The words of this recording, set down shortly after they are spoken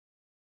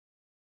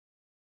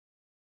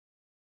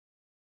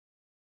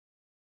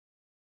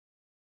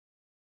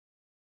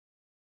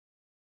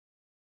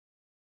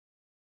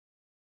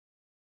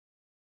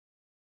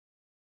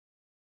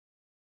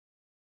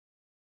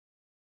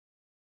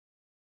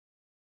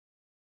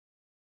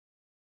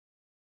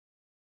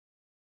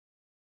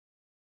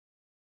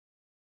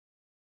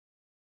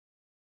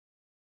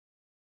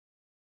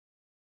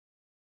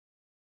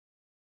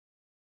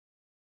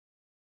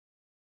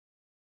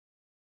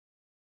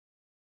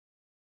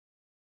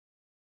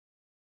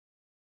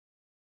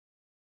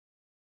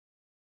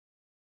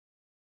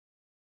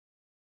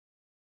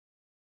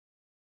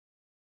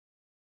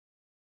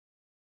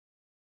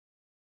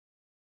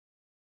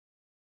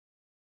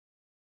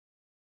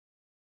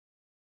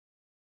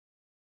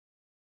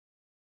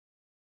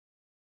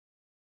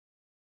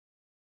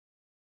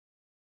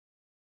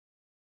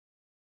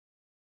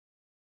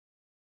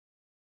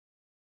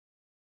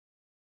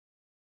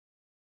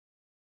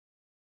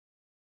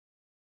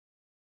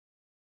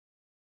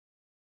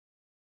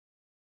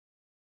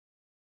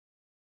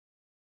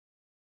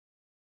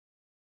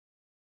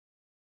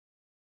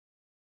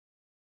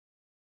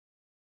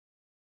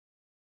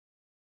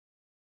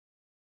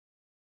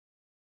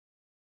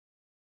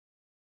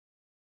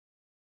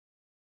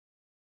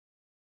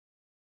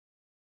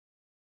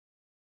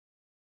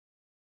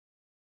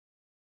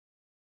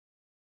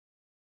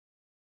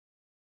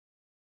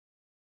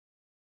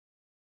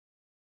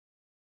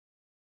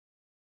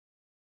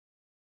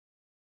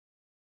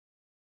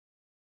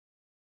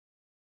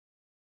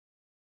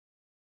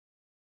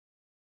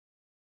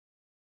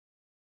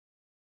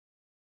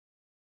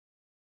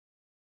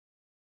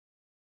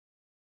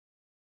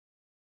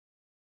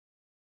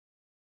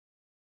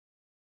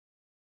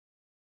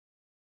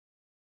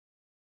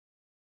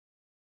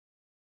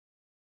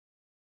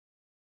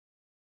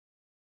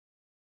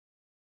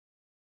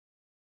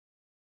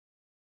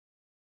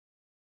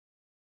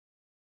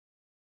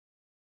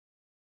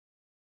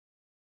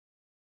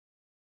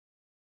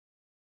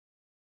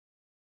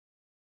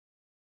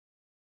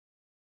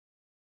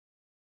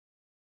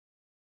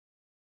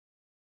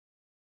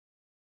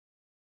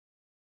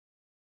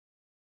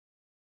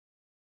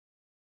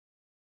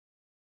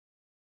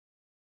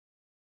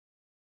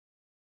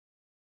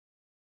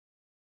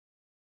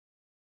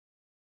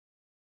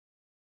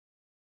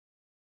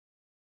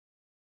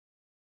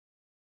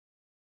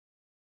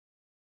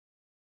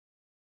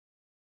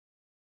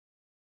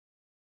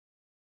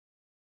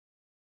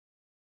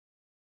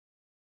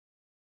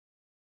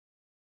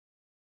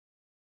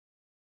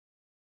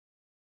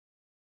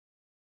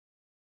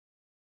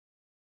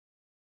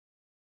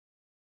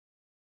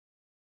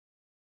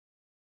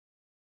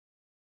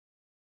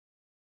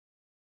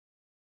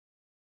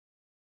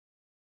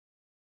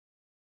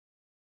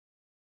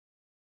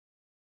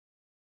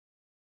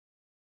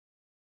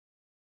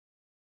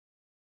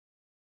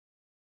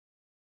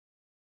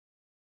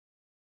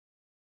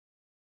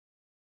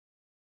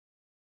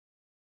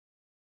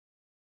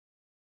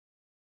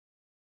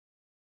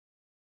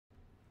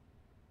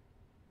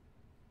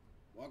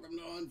Welcome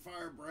to On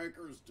Fire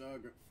Breakers.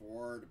 Doug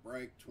Ford,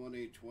 break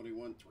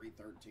 2021,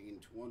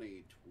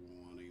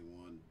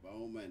 3/13/2021.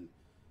 Bowman.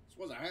 This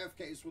was a half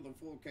case with a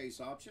full case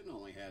option.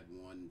 Only had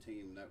one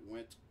team that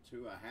went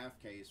to a half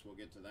case. We'll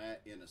get to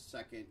that in a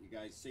second. You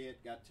guys see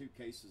it? Got two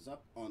cases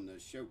up on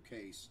the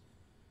showcase.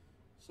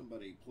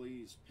 Somebody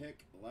please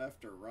pick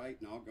left or right,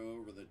 and I'll go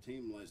over the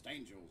team list.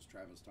 Angels,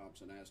 Travis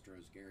Thompson.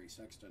 Astros, Gary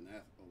Sexton.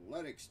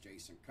 Athletics,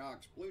 Jason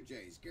Cox. Blue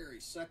Jays, Gary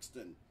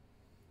Sexton.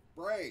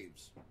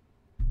 Braves,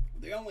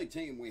 the only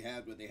team we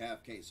had with the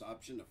half case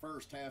option. The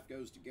first half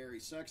goes to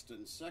Gary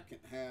Sexton. Second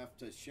half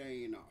to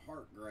Shane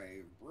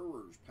Hartgrave.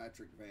 Brewers,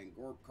 Patrick Van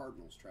Gorp.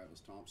 Cardinals,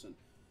 Travis Thompson.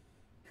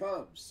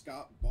 Cubs,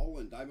 Scott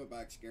Bolin.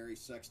 Diamondbacks, Gary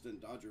Sexton.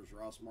 Dodgers,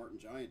 Ross Martin.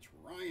 Giants,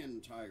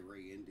 Ryan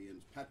Tyree.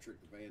 Indians, Patrick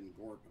Van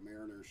Gorp.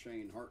 Mariners,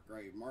 Shane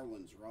Hartgrave.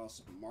 Marlins,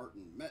 Ross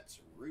Martin. Mets,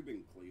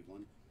 Ruben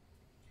Cleveland.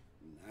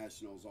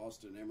 Nationals,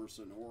 Austin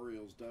Emerson.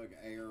 Orioles, Doug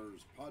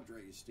Ayers.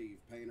 Padres, Steve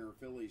Painter.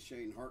 Phillies,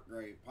 Shane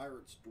Hartgrave.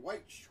 Pirates,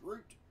 Dwight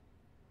Schrute.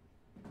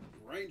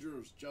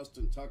 Rangers,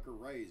 Justin Tucker.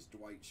 Rays,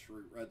 Dwight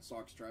Schrute. Red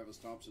Sox, Travis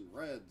Thompson.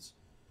 Reds,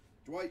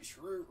 Dwight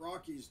Schrute.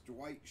 Rockies,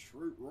 Dwight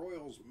Schrute.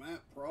 Royals,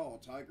 Matt Prawl.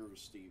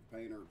 Tigers, Steve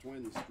Painter.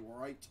 Twins,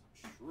 Dwight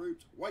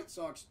Schrute. White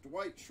Sox,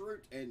 Dwight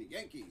Schrute. And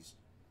Yankees,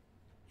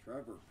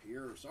 Trevor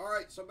Pierce. All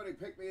right, somebody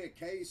pick me a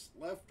case,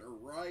 left or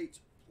right,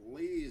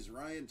 please.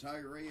 Ryan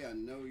Tyree, I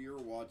know you're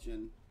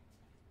watching.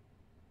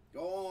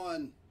 Go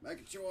on,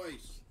 make a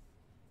choice.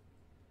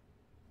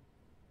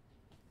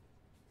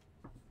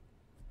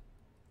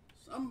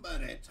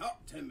 Somebody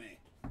talk to me.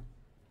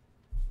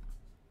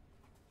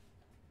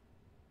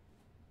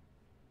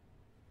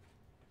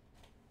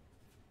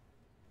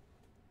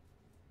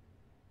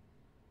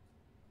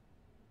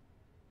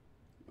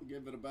 I'll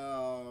give it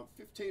about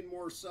 15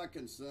 more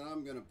seconds, then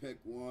I'm going to pick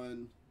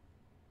one.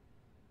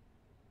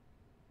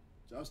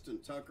 Justin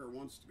Tucker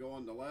wants to go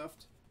on the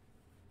left.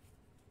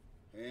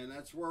 And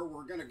that's where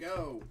we're going to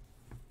go.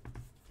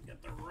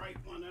 Get the right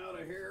one out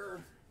of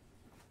here.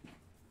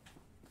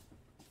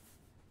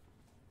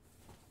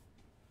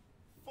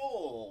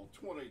 Full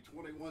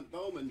 2021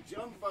 Bowman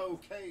Jumbo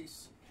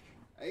case.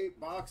 8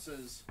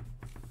 boxes.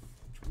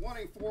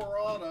 24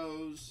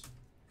 autos.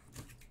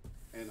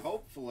 And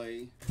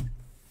hopefully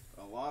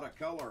a lot of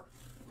color.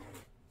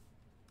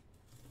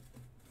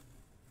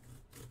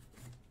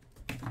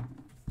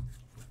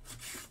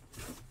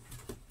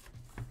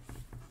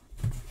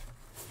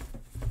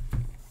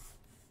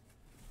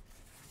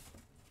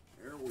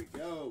 There we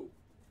go.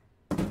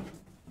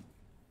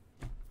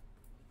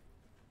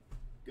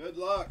 Good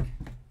luck.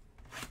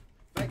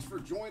 Thanks for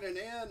joining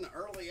in.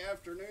 Early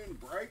afternoon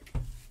break.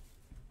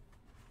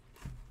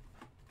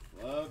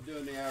 Love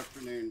doing the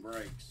afternoon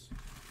breaks.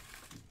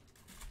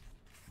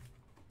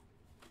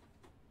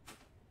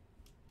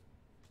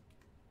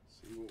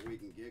 See what we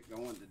can get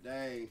going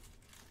today.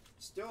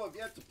 Still have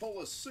yet to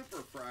pull a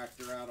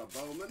superfractor out of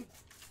Bowman.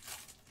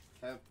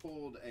 Have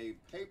pulled a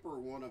paper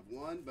 1 of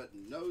 1, but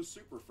no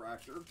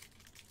superfractor.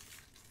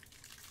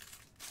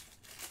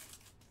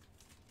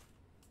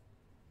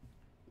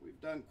 We've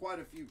done quite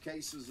a few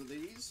cases of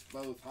these,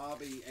 both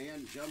hobby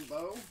and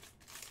jumbo.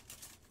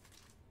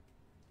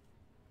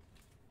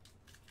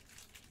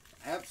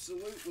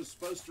 Absolute was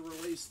supposed to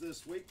release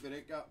this week, but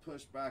it got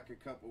pushed back a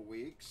couple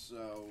weeks,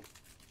 so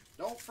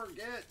don't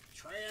forget,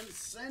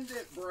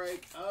 Transcendent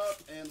break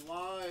up and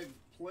live.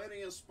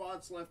 Plenty of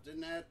spots left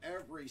in that.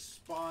 Every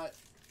spot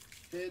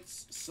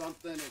hits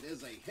something. It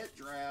is a hit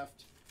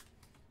draft,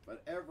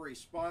 but every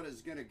spot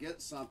is going to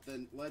get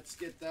something. Let's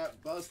get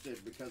that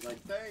busted, because I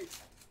think,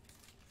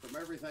 from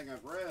everything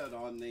I've read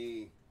on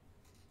the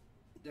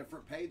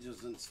different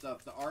pages and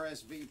stuff, the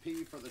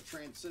RSVP for the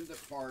Transcendent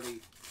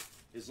party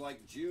is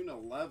like June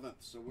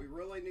 11th, so we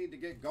really need to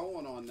get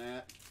going on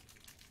that.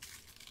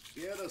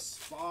 Get a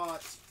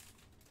spot.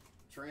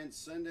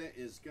 Transcendent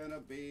is going to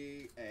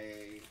be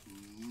a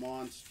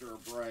monster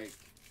break.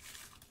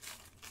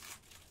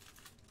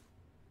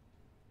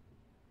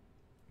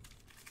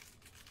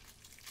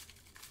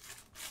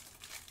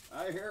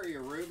 I hear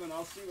you, Ruben.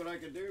 I'll see what I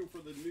can do for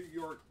the New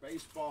York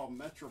Baseball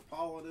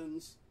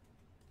Metropolitans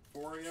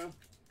for you.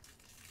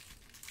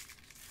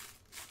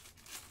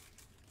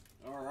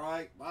 All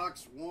right,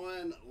 box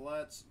 1,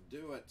 let's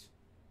do it.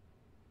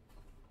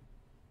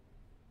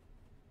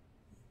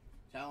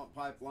 Talent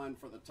pipeline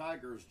for the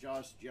Tigers,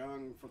 Josh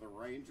Jung for the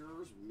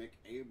Rangers, Mick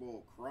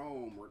Abel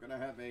Chrome. We're going to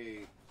have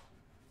a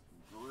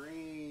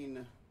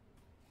green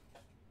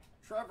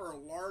Trevor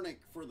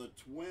Larnach for the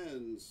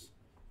Twins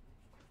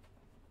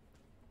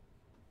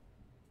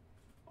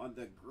on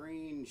the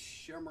green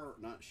shimmer,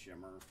 not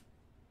shimmer.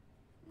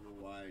 I don't know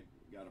why I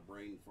got a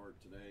brain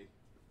fart today.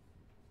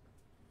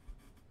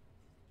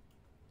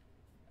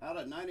 Out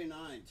of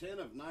 99, 10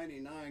 of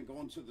 99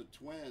 going to the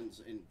Twins,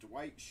 and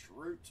Dwight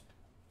Schrute.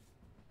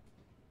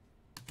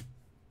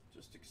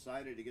 Just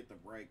excited to get the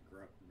break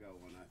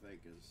going, I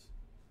think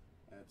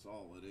that's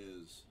all it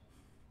is.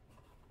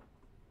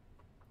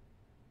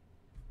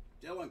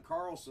 Dylan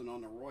Carlson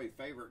on the Roy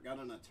favorite. Got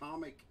an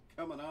atomic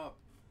coming up.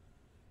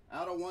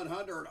 Out of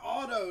 100,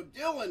 auto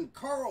Dylan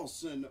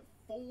Carlson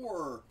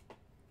for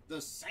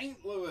the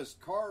St. Louis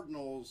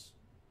Cardinals.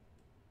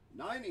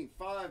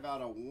 95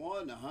 out of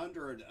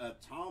 100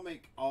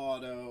 atomic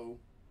auto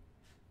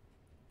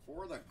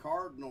for the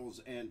Cardinals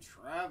and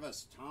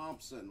Travis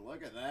Thompson.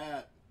 Look at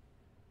that.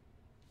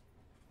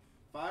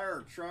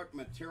 Fire truck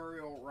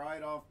material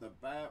right off the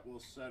bat. We'll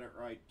set it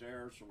right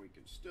there so we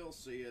can still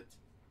see it.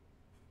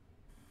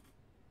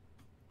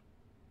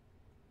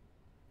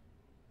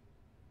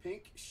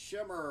 Pink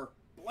Shimmer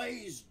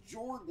Blaze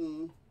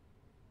Jordan.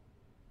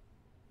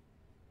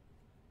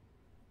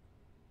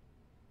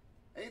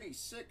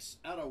 86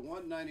 out of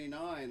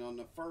 199 on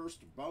the first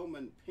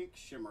Bowman Pink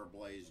Shimmer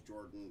Blaze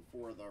Jordan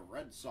for the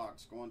Red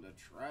Sox, going to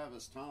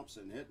Travis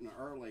Thompson, hitting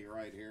early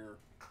right here.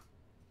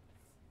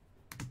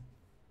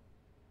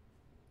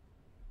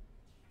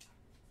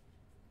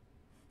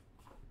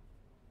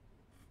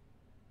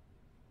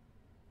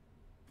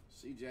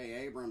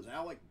 C.J. Abrams,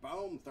 Alec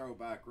Bohm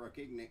throwback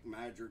rookie, Nick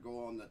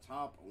Madrigal on the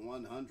top,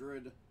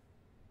 100.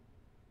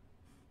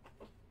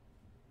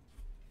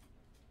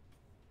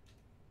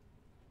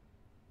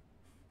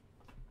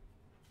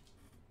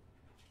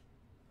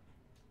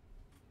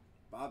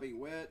 Bobby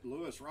Witt,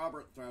 Lewis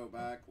Robert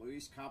throwback,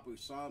 Luis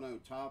Campusano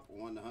top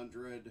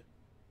 100.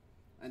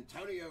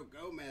 Antonio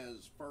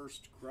Gomez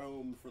first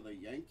chrome for the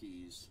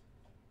Yankees.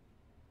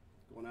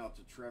 Going out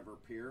to Trevor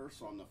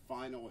Pierce on the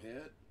final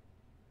hit.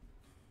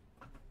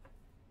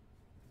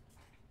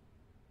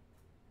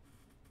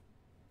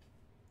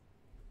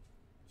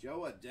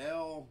 Joe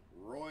Adele,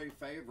 Roy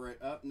Favorite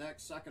up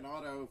next, second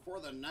auto for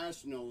the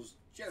Nationals,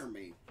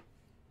 Jeremy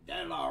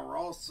De La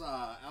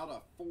Rosa out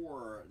of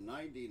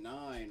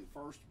 499.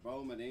 First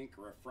Bowman ink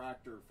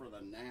refractor for the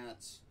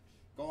Nats.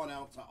 Going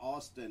out to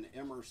Austin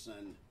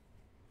Emerson.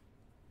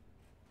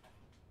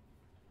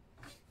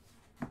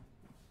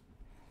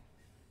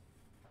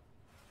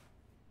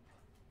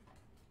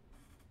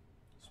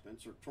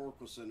 Spencer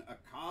Torkelson,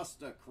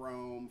 Acosta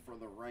chrome for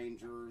the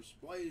Rangers.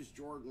 Blaze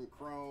Jordan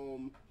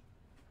chrome.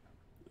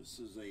 This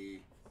is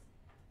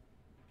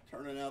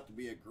turning out to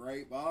be a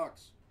great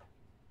box.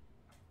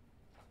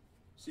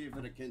 See if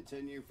it'll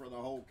continue for the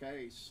whole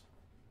case.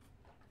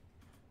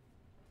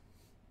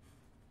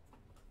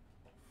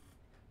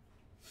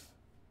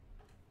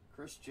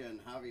 Christian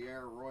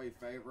Javier Roy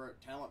Favorite,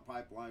 talent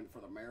pipeline for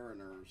the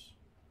Mariners.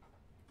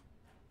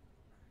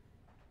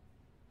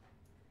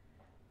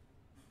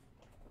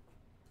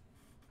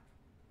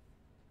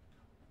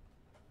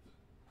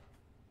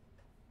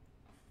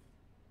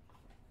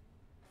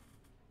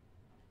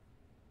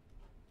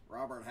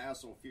 Robert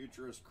Hassel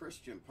Futurist,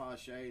 Christian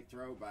Pache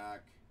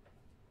throwback.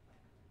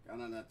 Got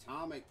an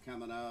atomic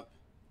coming up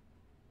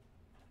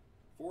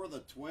for the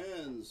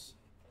Twins.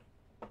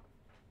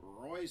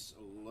 Royce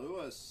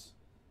Lewis.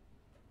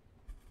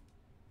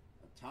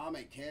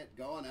 Atomic hit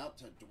going out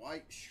to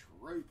Dwight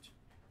Schrute.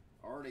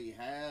 Already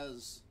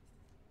has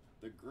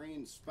the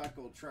green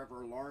speckled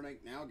Trevor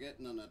Larnach, now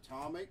getting an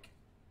atomic.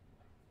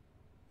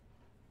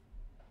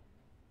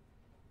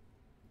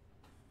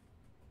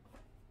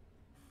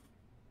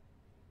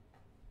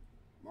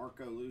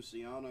 Marco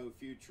Luciano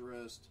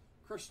Futurist,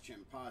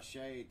 Christian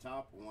Pache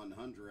top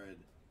 100.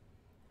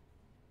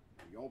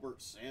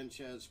 Yolbert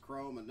Sanchez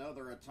chrome,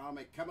 another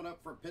atomic coming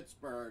up for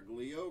Pittsburgh.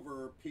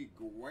 Leover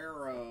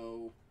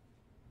Piguero.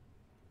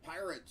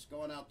 Pirates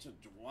going out to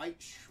Dwight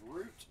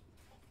Schrute.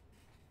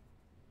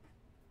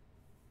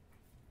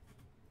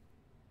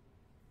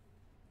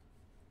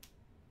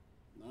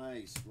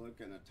 Nice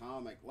looking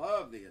atomic.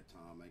 Love the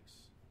atomics.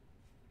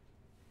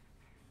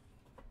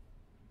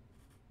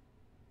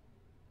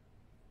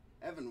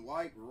 Evan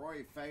White,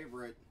 Roy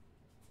Favorite.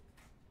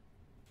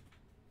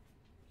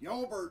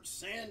 Yolbert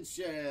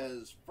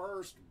Sanchez,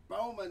 first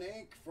Bowman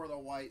ink for the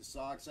White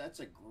Sox. That's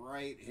a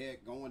great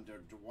hit going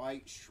to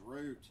Dwight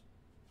Schrute.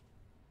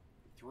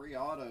 3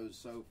 autos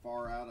so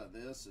far out of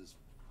this is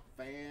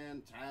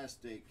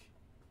fantastic.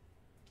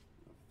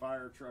 The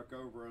fire truck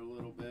over a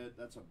little bit.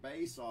 That's a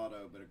base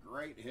auto, but a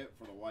great hit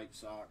for the White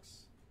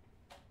Sox.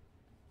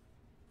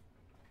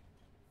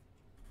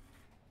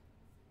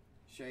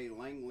 Shea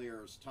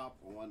Langlier's top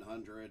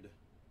 100.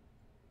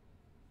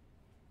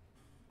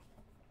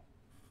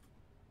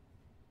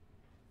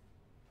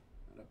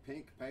 And a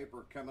pink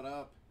paper coming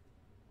up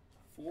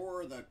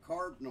for the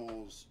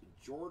Cardinals.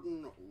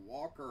 Jordan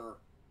Walker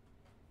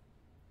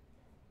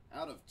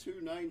out of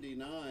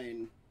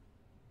 299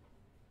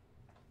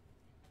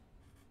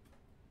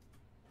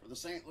 for the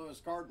St. Louis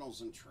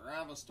Cardinals, and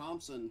Travis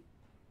Thompson.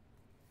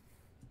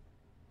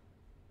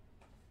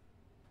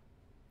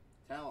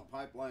 Talent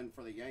pipeline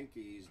for the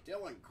Yankees.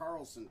 Dylan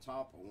Carlson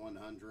top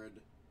 100.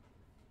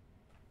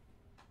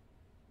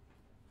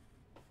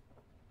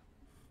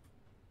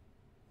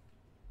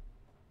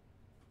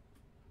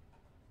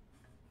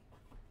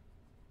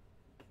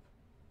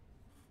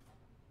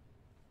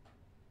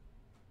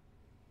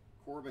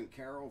 Corbin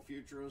Carroll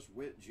Futurist,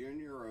 Witt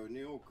Jr.,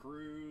 O'Neill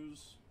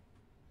Cruz,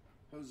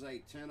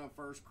 Jose Tena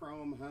first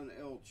chrome, Hun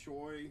El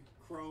Choi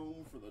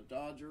chrome for the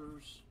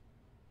Dodgers.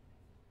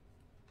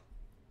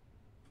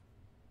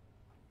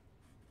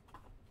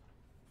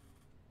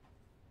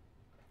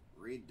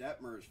 Reed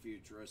Detmer's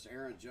Futurist,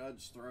 Aaron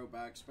Judge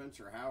throwback,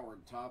 Spencer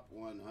Howard top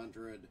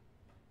 100,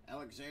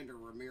 Alexander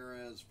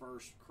Ramirez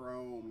first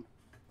chrome.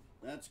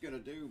 That's going to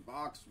do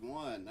box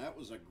 1. That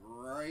was a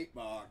great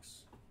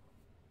box.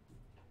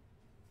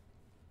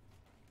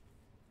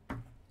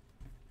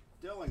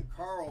 Dylan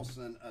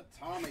Carlson,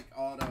 Atomic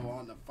Auto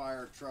on the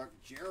fire truck.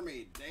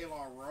 Jeremy De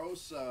La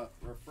Rosa,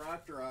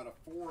 refractor out of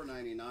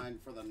 $4.99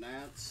 for the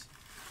Nats.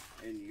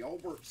 And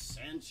Yolbert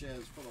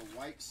Sanchez for the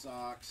White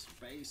Sox,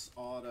 base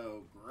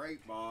auto.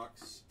 Great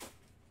box.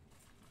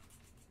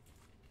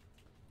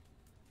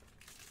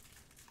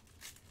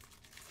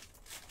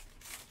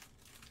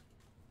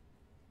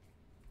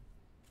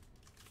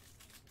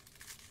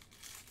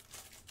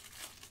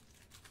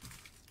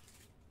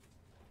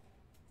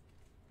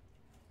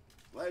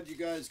 Glad you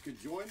guys could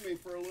join me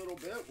for a little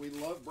bit. We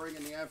love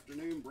bringing the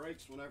afternoon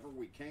breaks whenever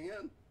we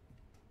can.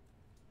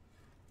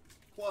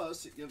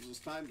 Plus, it gives us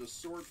time to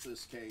sort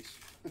this case.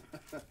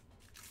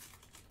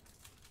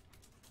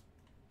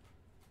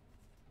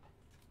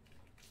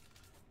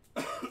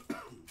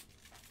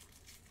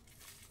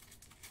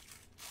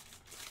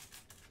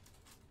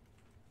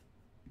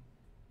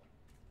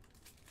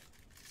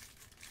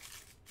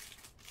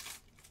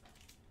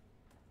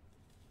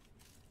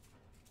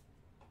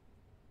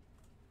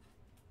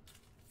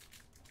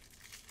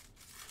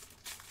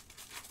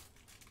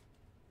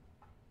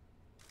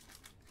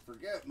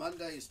 Forget,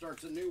 Monday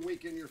starts a new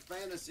week in your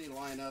fantasy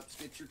lineups.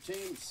 Get your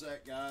team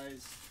set,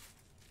 guys.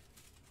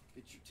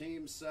 Get your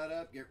team set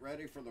up. Get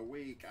ready for the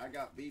week. I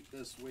got beat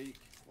this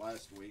week,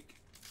 last week.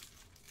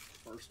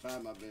 First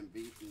time I've been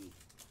beaten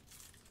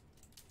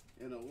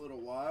in a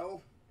little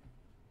while.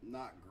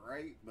 Not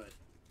great, but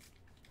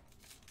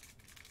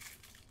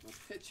my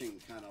pitching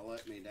kind of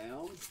let me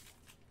down.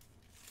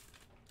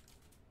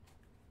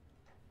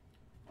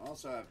 I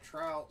also have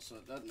Trout, so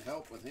it doesn't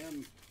help with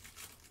him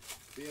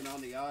being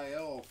on the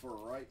IL for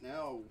right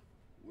now.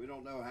 We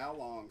don't know how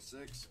long,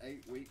 6,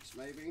 8 weeks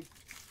maybe.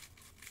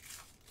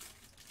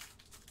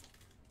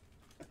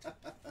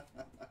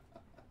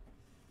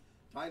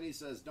 Tiny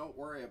says, don't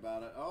worry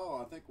about it.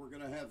 Oh, I think we're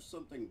going to have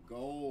something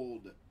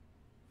gold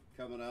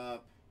coming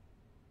up.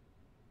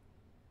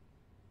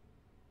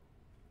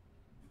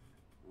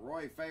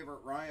 Roy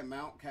favorite Ryan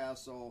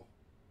Mountcastle.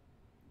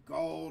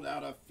 Gold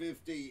out of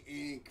 50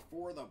 ink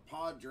for the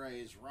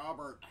Padres.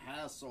 Robert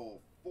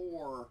Hassel,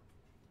 4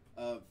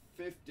 of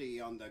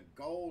 50 on the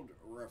gold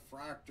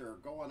refractor,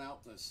 going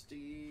out to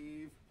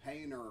Steve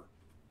Painter.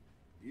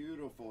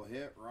 Beautiful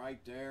hit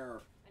right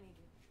there. I need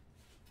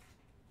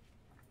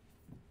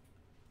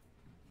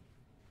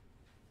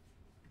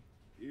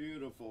you.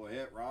 Beautiful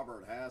hit,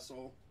 Robert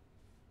Hassel.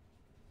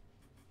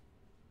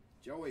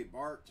 Joey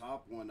Bart,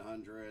 top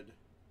 100.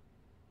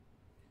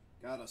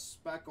 Got a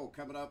speckle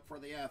coming up for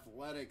the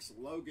Athletics.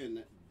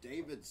 Logan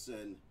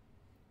Davidson.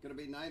 Going to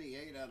be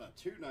 98 out of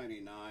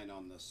 299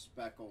 on the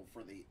speckle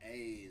for the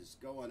A's.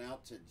 Going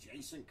out to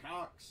Jason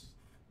Cox.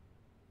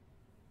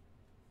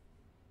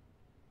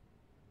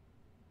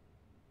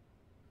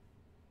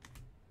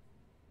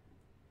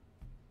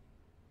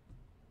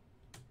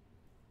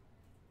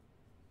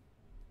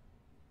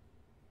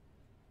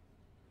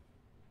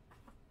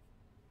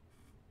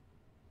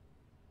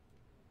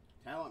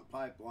 Talent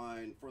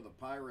pipeline for the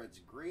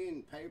Pirates.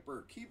 Green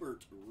paper,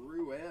 Keibert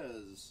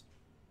Ruiz.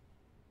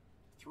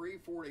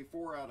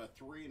 344 out of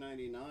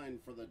 399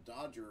 for the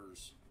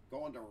Dodgers.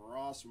 Going to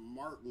Ross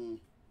Martin.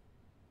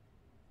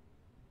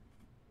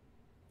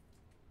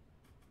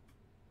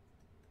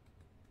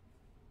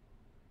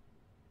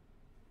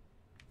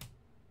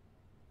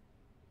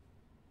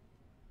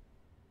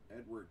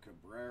 Edward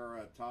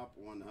Cabrera, top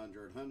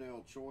 100.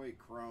 Hunell Choi,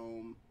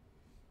 chrome.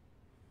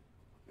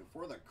 And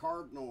for the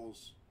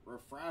Cardinals,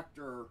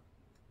 refractor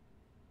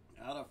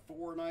out of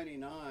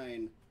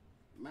 499,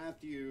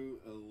 Matthew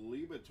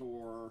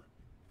Liberatore.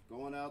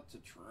 Going out to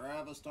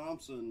Travis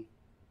Thompson.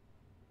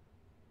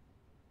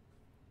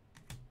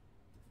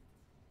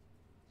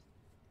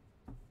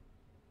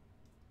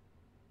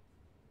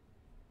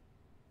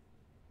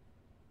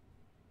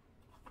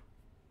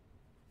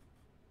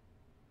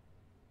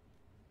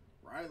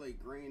 Riley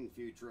Green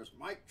Futurist.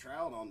 Mike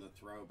Trout on the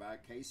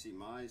throwback. Casey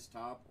Mize,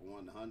 top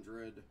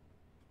 100.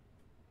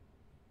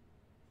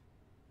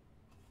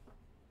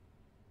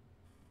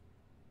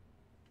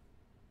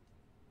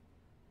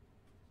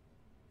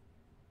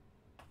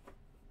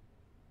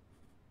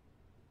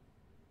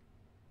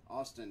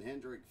 Austin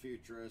Hendrick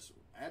Futurist,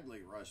 Adley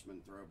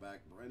Rushman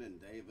throwback, Brennan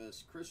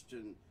Davis,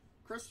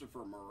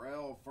 Christopher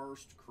Morel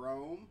first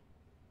chrome,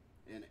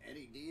 and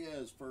Eddie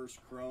Diaz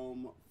first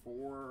chrome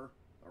for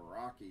the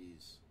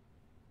Rockies.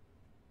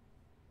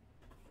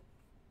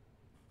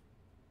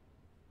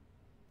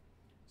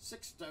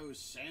 Sixto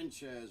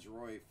Sanchez,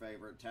 Roy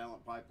favorite,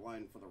 talent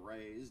pipeline for the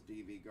Rays,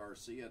 DV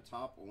Garcia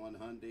top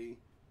 100.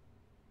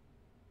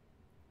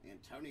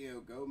 Antonio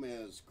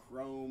Gomez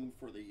chrome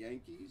for the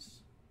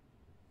Yankees.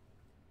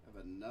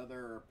 Have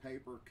another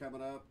paper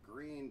coming up.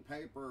 Green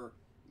paper,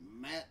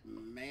 Matt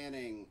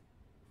Manning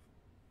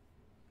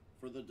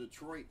for the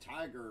Detroit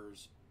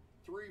Tigers.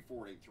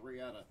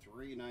 343 out of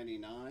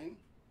 399.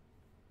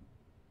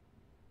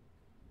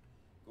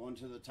 Going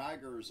to the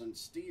Tigers and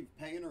Steve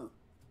Painter.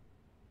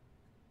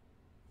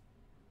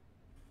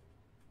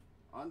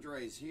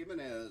 Andres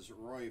Jimenez,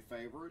 Roy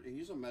favorite.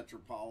 He's a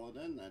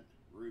Metropolitan that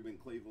Ruben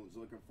Cleveland's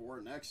looking for.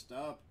 Next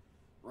up,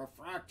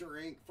 refractor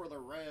ink for the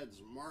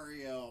Reds,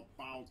 Mario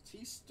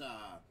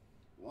Bautista.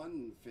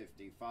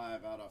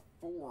 155 out of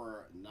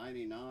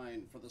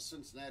 499 for the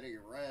Cincinnati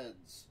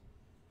Reds.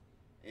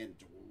 And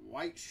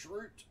Dwight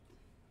Schrute.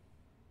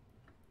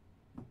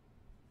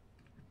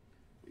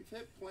 We've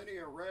hit plenty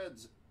of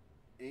Reds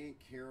ink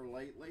here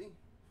lately.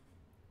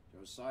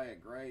 Josiah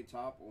Gray,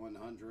 top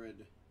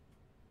 100.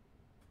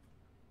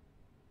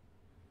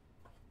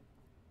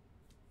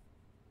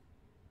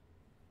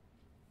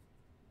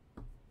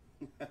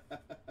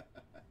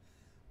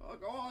 Well,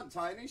 go on,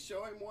 Tiny.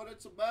 Show him what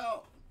it's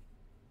about.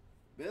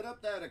 Bid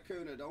up that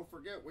Acuna. Don't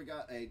forget, we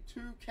got a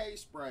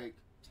 2-case break.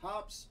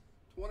 Topps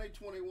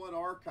 2021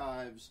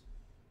 Archives.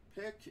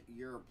 Pick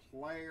your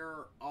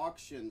player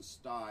auction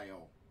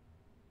style.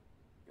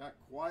 Got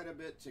quite a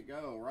bit to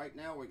go. Right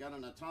now, we got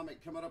an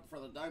Atomic coming up for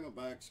the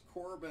Diamondbacks.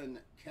 Corbin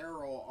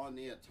Carroll on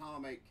the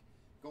Atomic.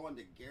 Going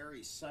to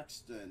Gary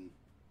Sexton.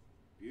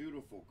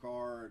 Beautiful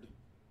card.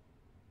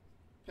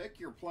 Pick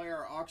your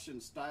player auction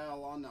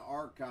style on the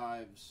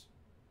Archives.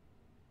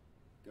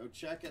 Go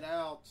check it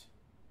out.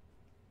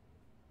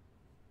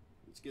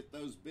 Let's get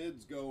those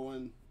bids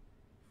going.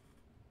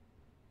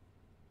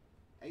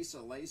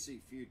 Asa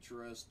Lacy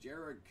Futurist.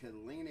 Jared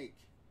Kalenic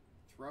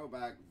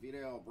throwback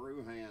Vidal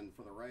Brujan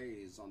for the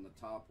Rays on the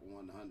top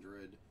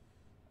 100.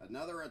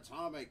 Another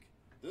Atomic.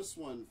 This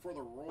one for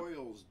the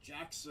Royals.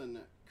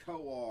 Jackson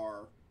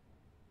Kowar.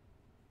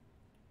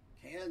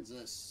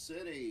 Kansas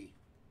City.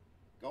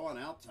 Going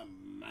out to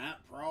Matt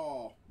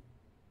Prawl.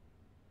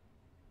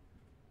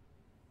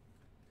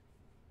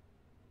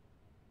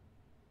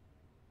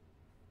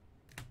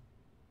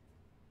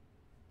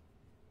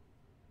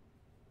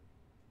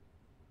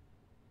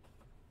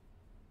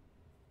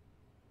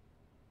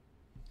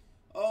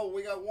 Oh,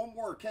 we got one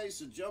more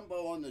case of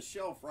jumbo on the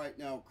shelf right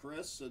now,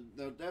 Chris. So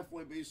there'll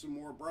definitely be some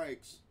more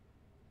breaks.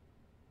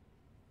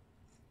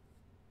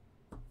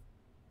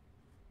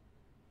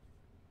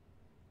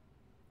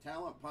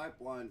 Talent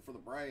pipeline for the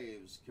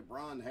Braves.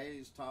 Cabron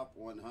Hayes, top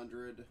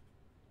 100.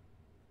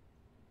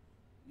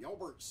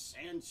 Yolbert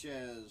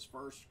Sanchez,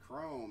 first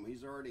chrome.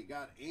 He's already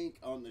got ink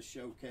on the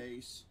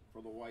showcase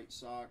for the White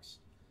Sox.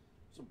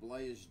 It's a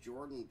Blaze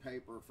Jordan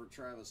paper for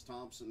Travis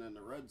Thompson and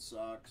the Red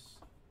Sox.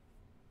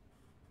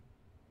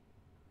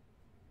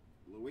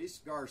 Luis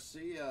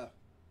Garcia,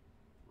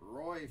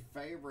 Roy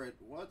favorite.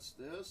 What's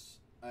this?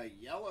 A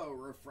yellow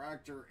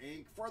refractor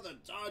ink for the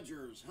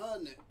Dodgers.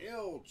 Hun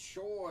Il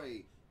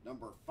Choi.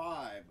 Number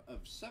 5 of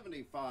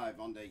 75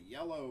 on the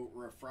yellow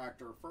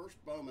refractor. First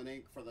Bowman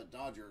ink for the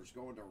Dodgers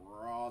going to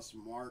Ross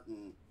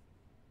Martin.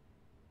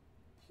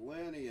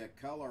 Plenty of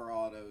color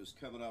autos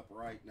coming up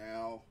right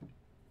now.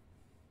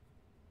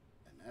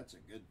 And that's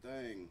a good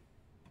thing.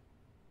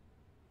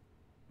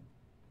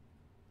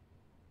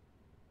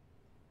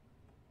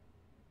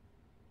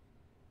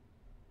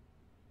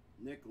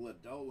 Nick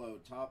Lodolo,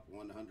 top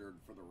 100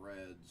 for the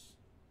Reds.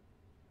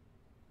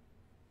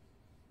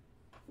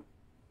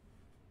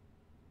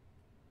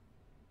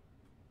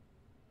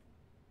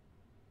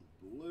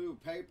 Blue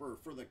paper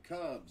for the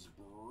Cubs.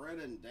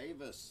 Brennan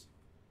Davis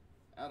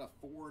out of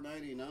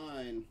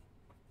 499.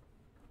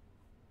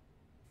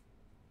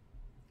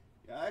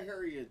 Yeah, I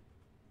hear you,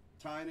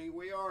 Tiny.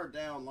 We are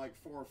down like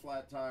 4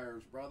 flat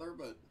tires, brother,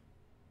 but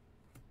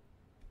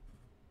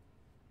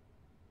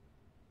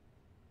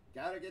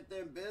gotta get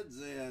them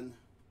bids in.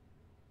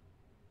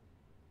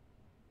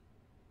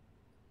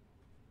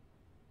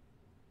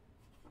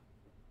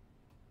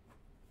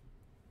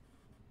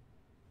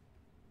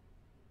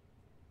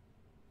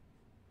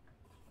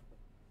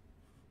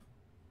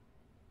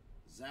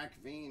 Zach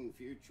Veen,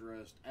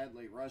 Futurist.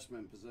 Adley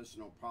Rushman,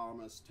 Positional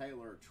Promise.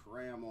 Taylor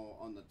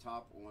Trammell on the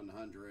top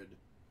 100.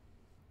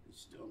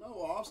 Still no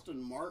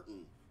Austin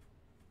Martin.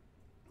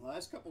 The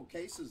last couple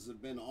cases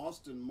have been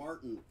Austin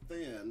Martin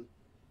thin.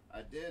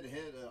 I did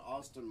hit an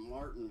Austin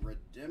Martin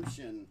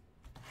redemption.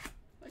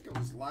 I think it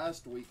was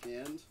last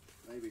weekend,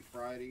 maybe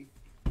Friday.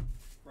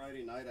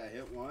 Friday night I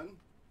hit one.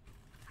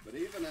 But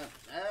even at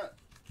that,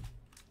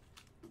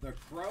 the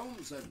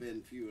chromes have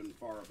been few and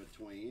far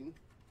between.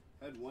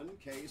 Had one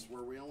case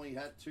where we only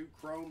had 2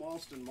 chrome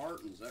Austin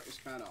Martins. That was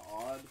kind of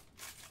odd.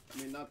 I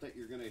mean, not that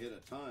you're going to hit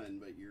a ton,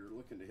 but you're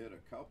looking to hit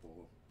a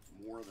couple.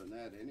 More than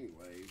that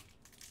anyway.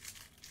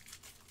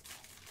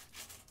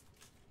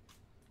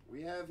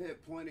 We have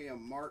hit plenty of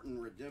Martin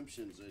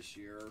redemptions this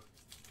year.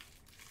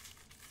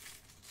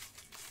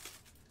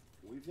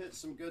 We've hit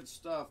some good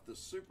stuff. The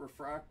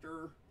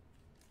Superfractor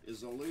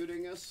is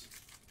eluding us.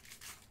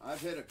 I've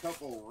hit a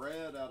couple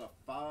red out of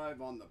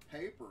 5 on the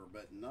paper,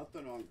 but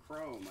nothing on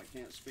chrome. I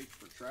can't speak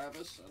for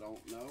Travis. I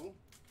don't know.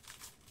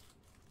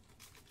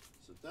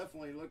 So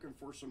definitely looking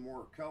for some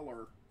more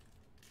color.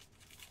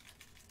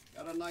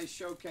 Got a nice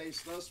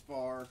showcase thus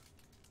far.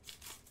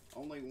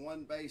 Only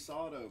 1 base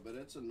auto, but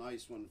it's a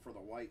nice one for the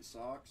White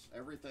Sox.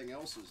 Everything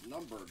else is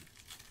numbered.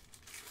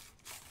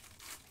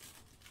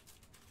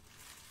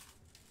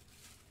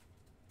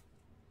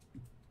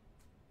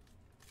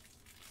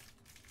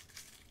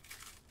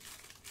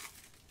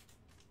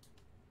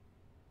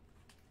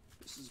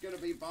 going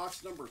to be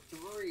box number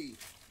 3.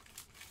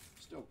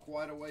 Still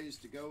quite a ways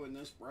to go in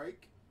this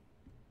break.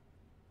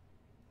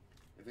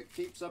 If it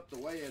keeps up the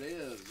way it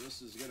is,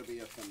 this is going to be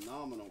a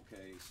phenomenal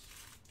case.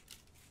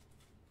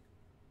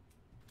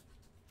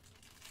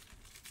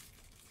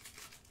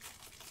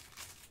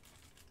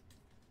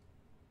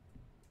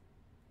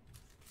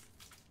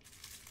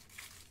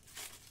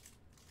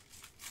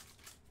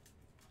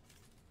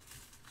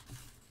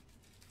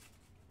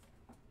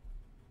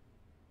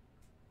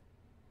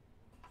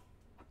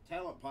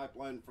 Talent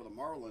pipeline for the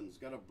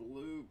Marlins. Got a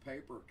blue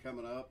paper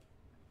coming up.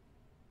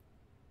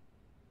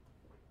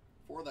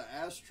 For the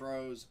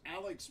Astros,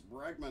 Alex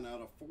Bregman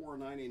out of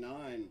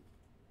 499.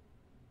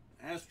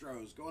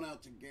 Astros going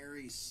out to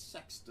Gary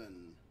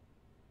Sexton.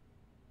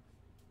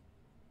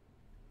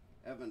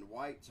 Evan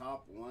White,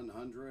 top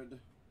 100.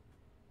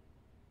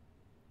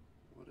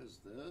 What is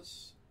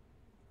this?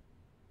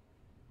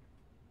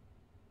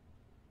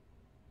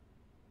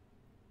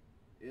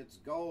 It's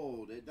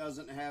gold. It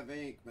doesn't have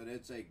ink, but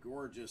it's a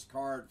gorgeous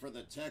card for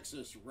the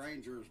Texas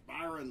Rangers.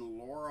 Byron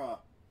Laura,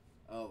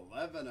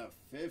 11 of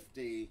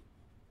 50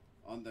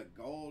 on the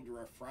gold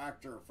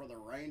refractor for the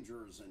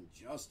Rangers, and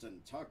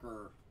Justin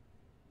Tucker.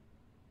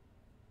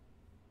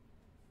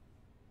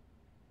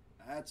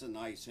 That's a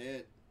nice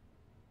hit.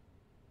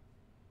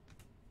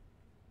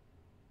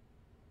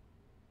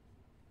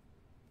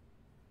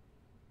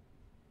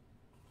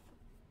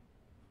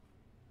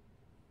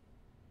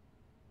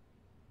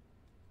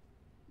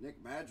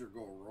 Nick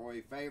Madrigal,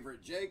 Roy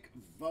favorite. Jake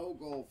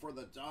Vogel for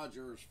the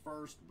Dodgers,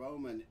 first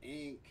Bowman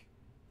ink.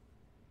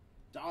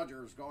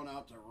 Dodgers going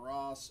out to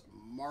Ross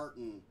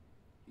Martin.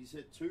 He's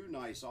hit 2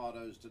 nice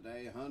autos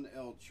today. Hun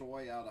El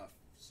Choi out of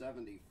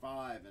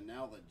 75, and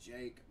now the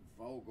Jake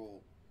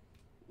Vogel.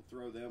 We'll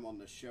throw them on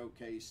the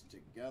showcase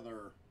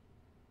together.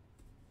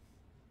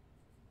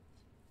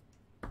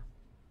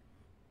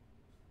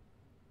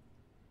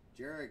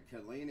 Jared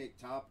Kalenic,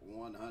 top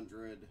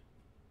 100.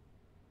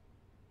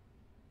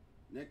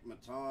 Nick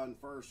Maton,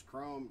 first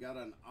chrome, got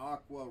an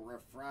aqua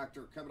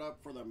refractor coming up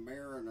for the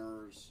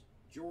Mariners.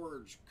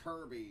 George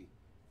Kirby,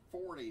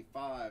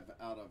 45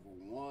 out of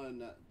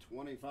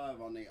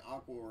 125 on the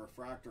aqua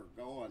refractor,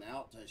 going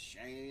out to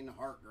Shane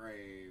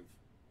Hartgrave.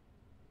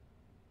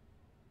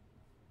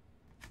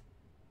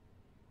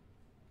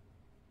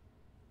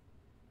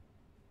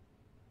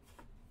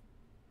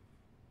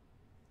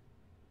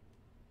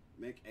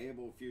 Mick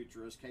Abel,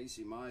 futurist.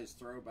 Casey Mize,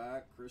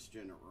 throwback.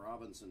 Christian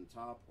Robinson,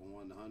 top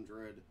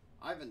 100.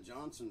 Ivan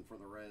Johnson for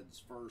the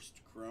Reds,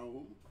 first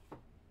chrome.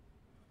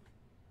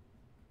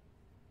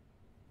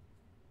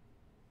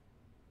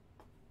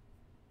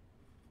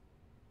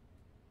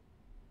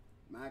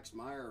 Max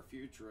Meyer,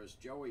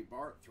 futurist. Joey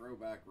Bart,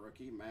 throwback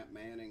rookie. Matt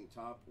Manning,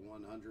 top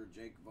 100.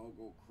 Jake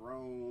Vogel,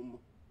 chrome.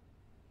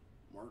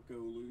 Marco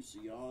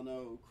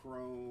Luciano,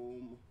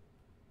 chrome.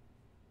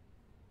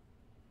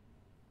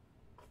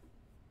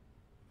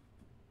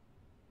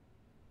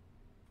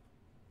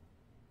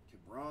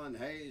 Ron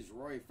Hayes,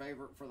 Roy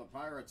favorite for the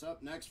Pirates.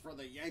 Up next for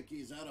the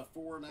Yankees, out of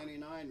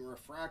 499,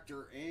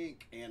 refractor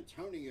ink,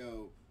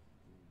 Antonio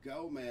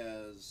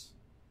Gomez.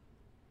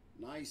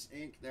 Nice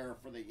ink there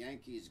for the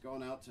Yankees,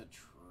 going out to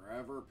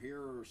Trevor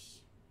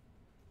Pierce.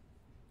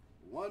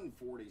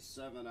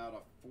 147 out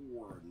of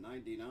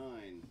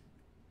 499.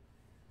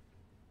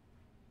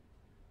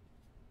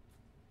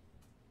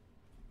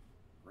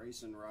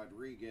 Grayson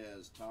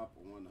Rodriguez, top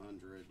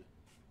 100.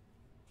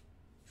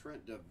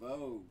 Trent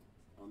DeVoe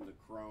on the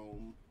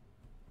chrome.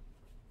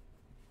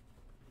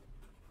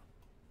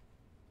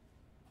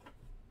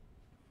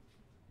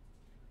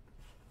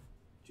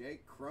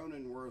 Jake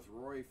Cronenworth,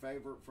 Roy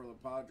favorite for the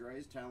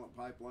Padres. Talent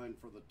pipeline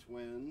for the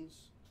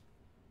Twins.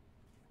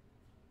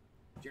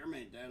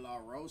 Jeremy De La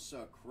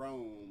Rosa,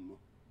 chrome.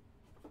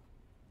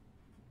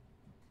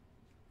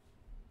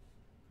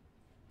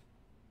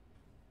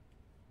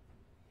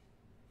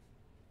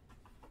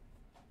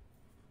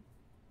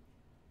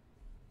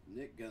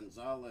 Nick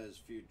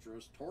Gonzalez,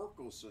 futurist.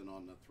 Torkelson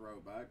on the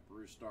throwback.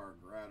 Brewstar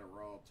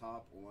Gratterall,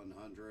 top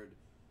 100.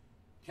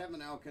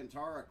 Kevin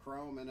Alcantara,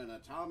 chrome, and an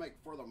atomic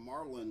for the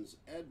Marlins.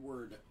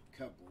 Edward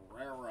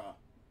Cabrera.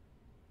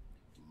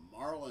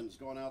 Marlins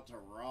going out to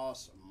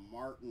Ross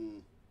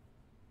Martin.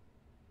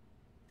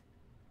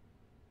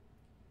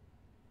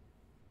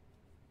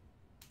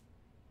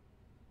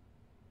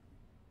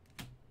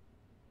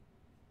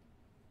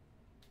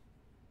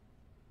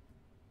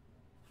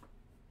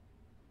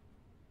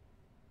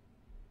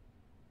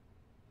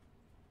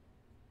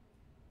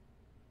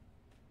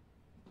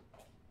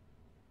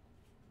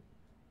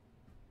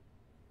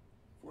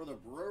 For the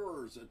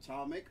Brewers,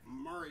 atomic,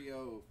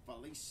 Mario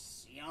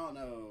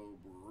Feliciano,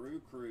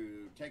 Brew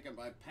Crew, taken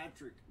by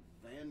Patrick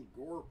Van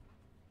Gorp.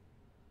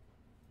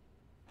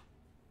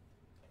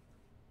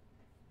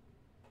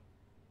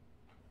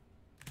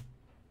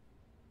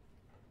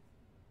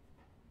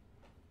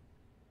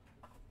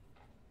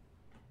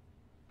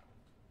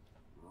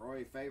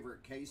 Roy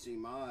favorite, Casey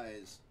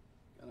Mize.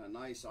 Got a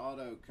nice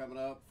auto coming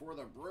up for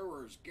the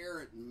Brewers,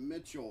 Garrett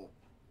Mitchell.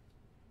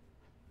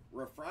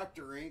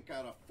 Refractor ink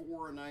out of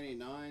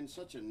 $4.99.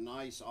 Such a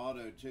nice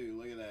auto, too.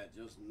 Look at that.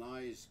 Just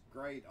nice,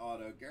 great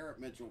auto. Garrett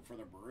Mitchell for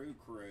the Brew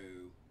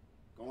Crew.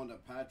 Going to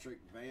Patrick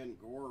Van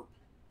Gorp.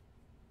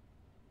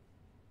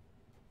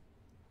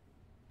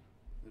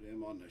 Put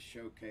him on the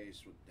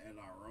showcase with De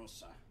La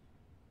Rosa.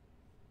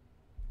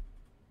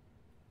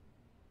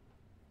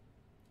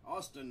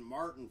 Austin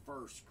Martin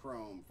first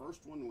chrome.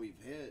 First one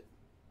we've hit.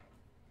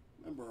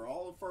 Remember,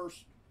 all the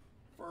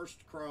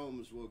first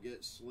chromes will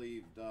get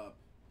sleeved up.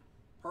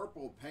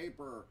 Purple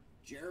paper,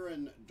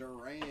 Jaron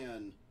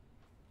Duran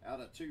out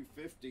of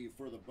 250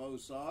 for the Bo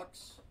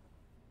Sox.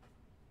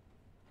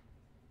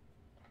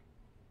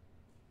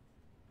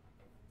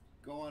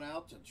 Going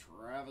out to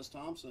Travis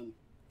Thompson.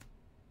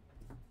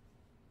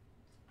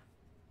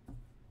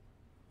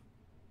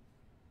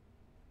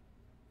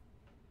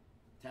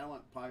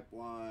 Talent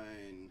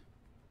pipeline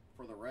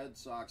for the Red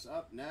Sox.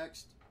 Up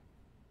next,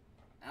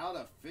 out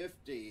of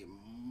 50,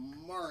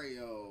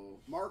 Marco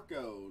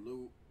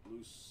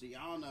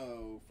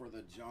Luciano for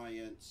the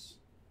Giants.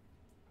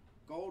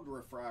 Gold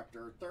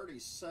refractor,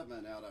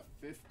 37 out of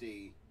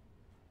 50.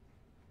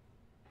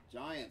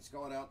 Giants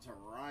going out to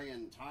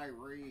Ryan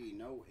Tyree.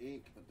 No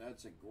ink, but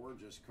that's a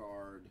gorgeous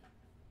card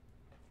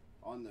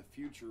on the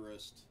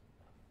Futurist.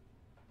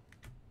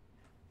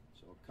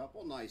 So a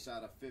couple nice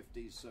out of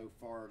 50s so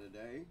far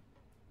today.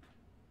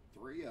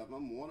 3 of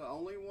them.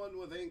 Only one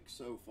with ink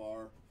so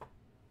far.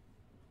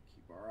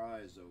 Keep our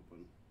eyes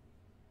open.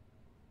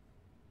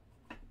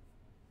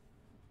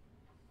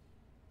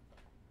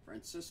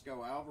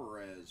 Francisco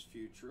Alvarez,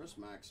 Futurist.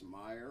 Max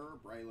Meyer.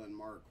 Braylon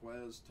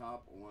Marquez,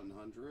 top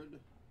 100.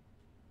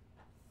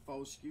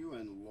 Foscue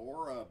and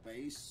Laura,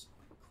 base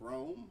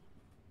chrome.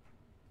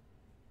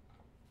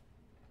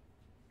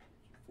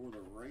 For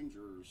the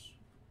Rangers.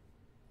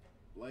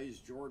 Blaze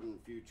Jordan,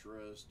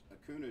 Futurist.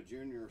 Acuna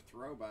Jr.,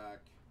 throwback.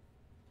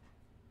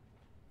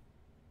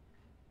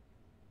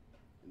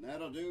 And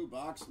that'll do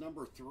box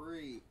number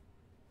 3.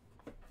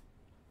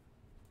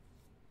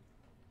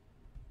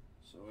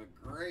 So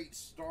a great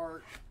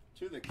start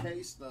to the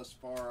case thus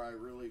far, I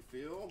really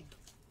feel.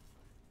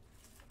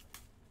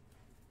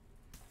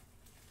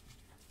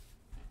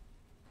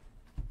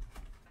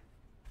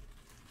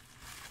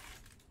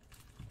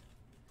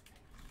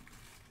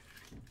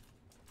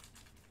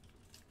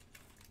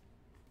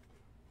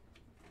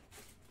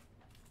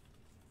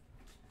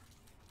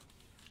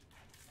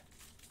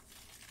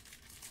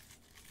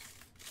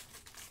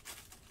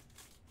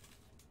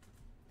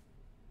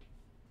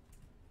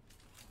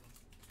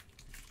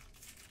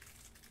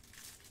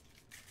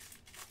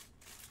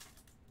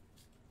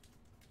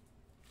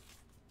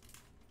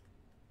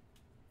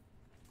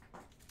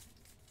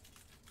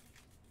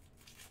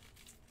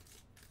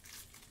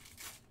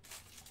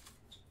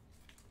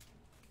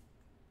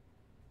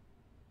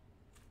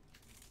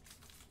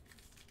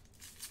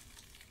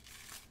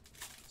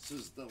 This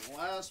is the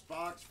last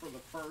box for the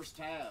first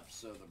half,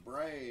 so the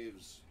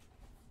Braves.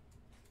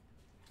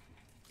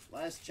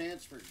 Last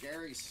chance for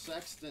Gary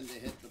Sexton to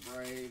hit the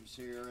Braves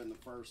here in the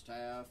first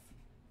half.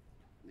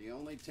 The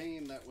only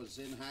team that was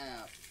in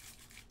half.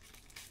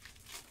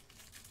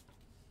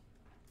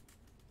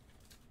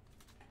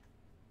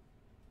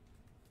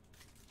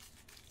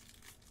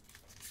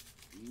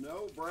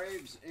 No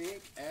Braves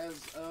ink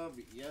as of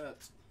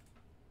yet.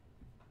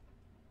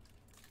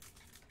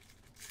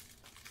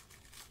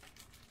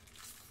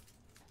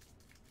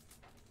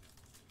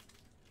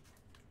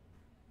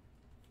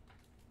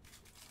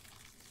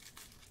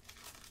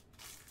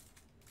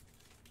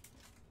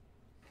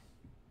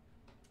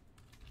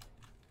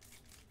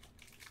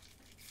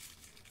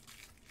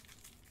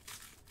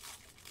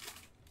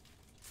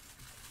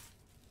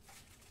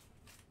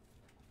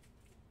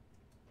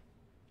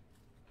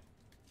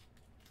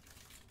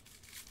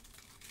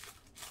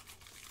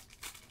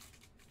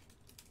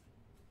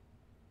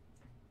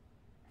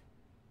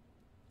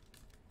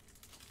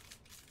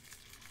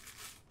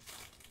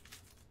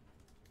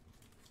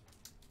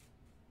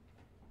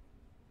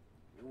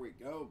 Here we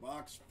go,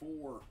 box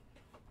 4.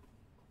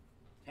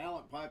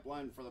 Talent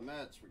pipeline for the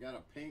Mets. We got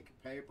a pink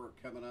paper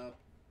coming up.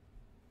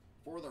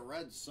 For the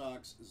Red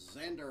Sox,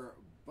 Xander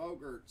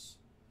Bogaerts.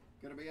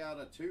 Going to be out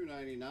of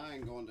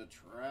 $2.99 going to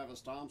Travis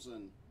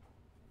Thompson.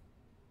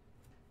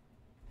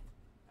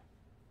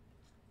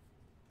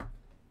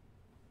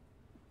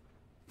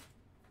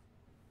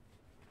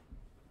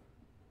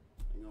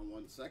 Hang on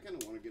 1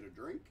 second. I want to get a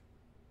drink.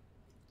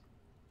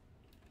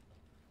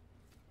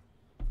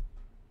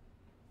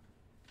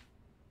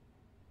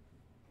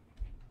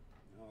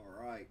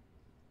 All right.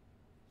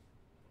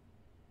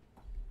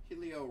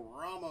 Helio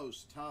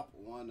Ramos, top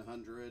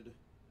 100.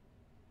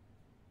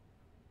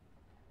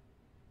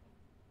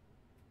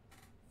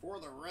 For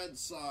the Red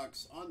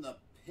Sox, on the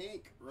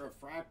pink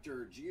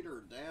refractor,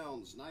 Jeter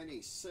Downs,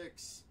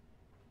 96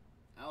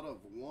 out of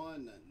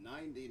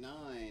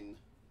 199.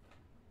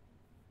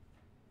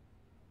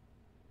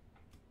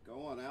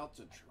 Going out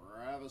to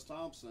Travis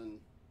Thompson.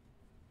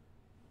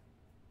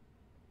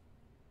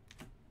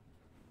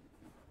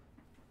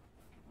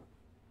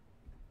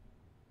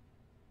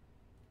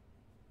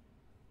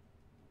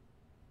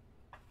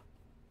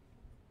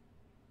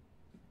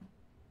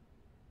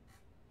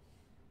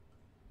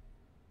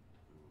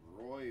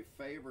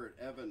 favorite,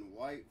 Evan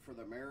White for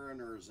the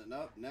Mariners. And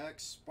up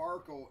next,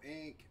 Sparkle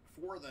Ink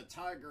for the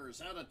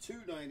Tigers out of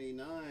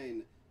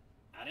 299.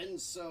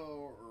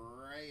 Adenso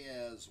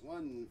Reyes,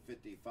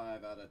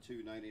 155 out of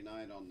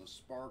 299 on the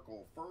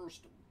Sparkle.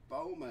 First,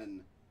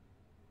 Bowman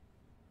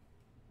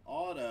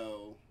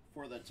auto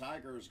for the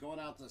Tigers going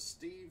out to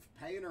Steve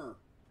Painter.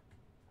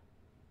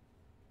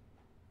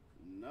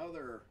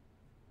 Another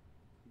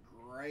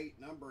great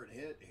numbered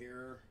hit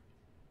here.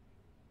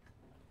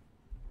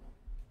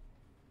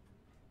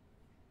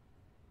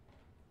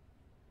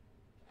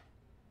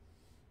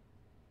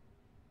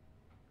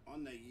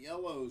 On the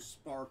yellow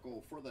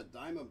Sparkle for the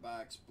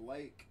Diamondbacks,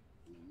 Blake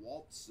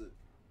Walston.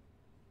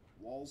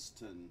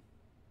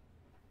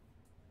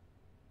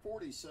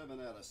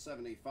 47 out of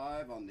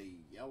 75 on the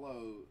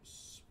yellow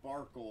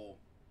Sparkle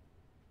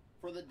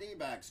for the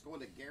D-backs,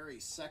 going to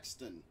Gary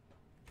Sexton.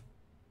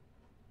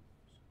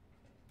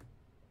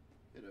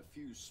 Hit a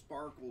few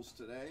sparkles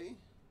today.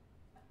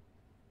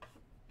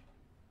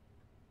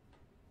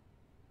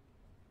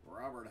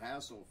 Robert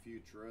Hassel,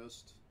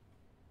 futurist.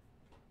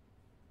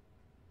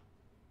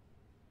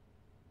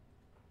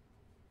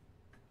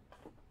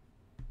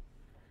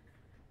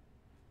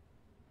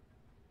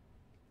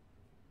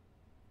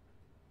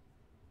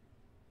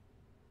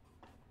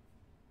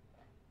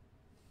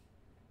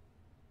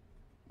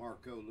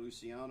 Marco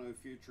Luciano,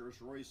 futurist.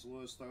 Royce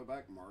Lewis,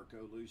 throwback.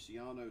 Marco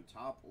Luciano,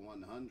 top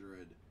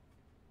 100.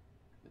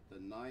 Hit the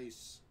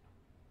nice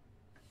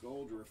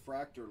gold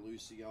refractor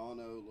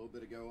Luciano a little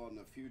bit ago on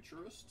the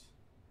futurist.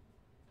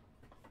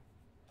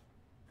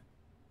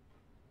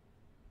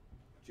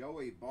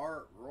 Joey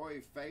Bart,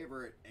 Roy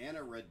favorite, and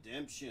a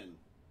redemption.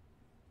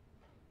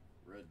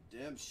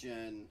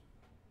 Redemption.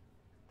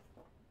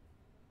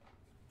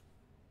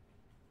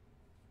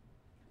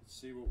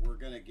 Let's see what we're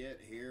going to get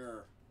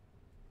here.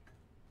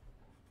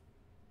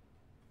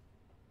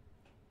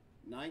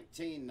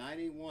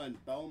 1991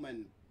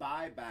 Bowman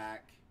buyback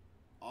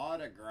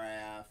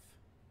autograph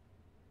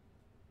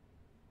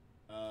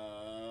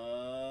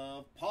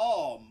of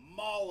Paul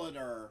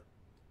Molitor.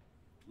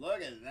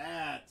 Look at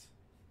that.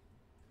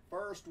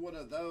 First one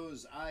of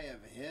those I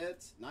have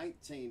hit.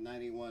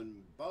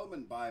 1991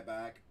 Bowman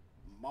buyback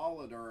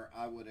Molitor.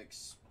 I would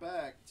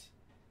expect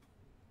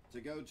to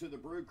go to the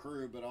Brew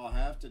Crew, but I'll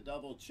have to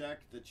double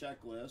check the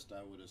checklist.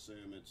 I would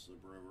assume it's the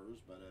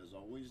Brewers, but as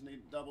always,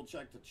 need to double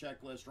check the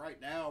checklist.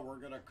 Right now, we're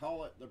going to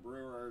call it the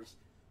Brewers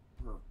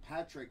for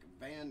Patrick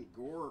Van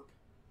Gorp.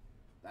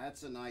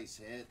 That's a nice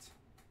hit.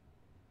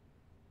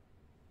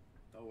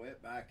 Throw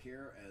it back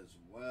here as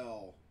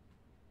well.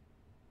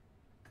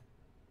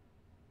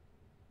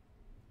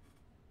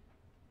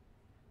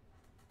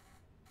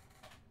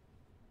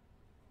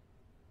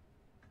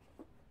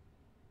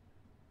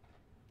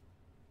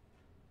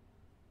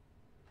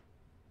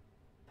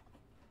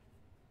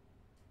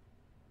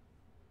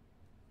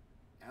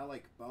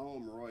 Alec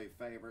Bohm, Roy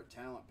favorite,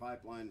 talent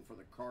pipeline for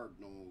the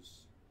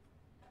Cardinals.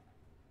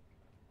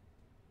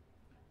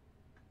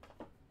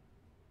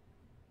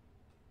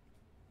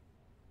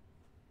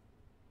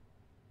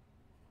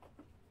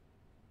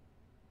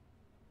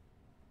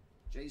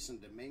 Jason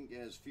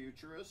Dominguez,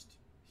 futurist.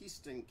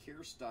 Houston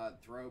Kierstad,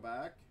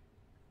 throwback.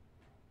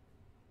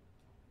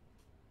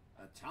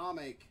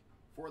 Atomic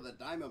for the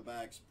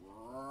Diamondbacks,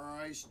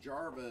 Bryce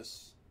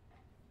Jarvis.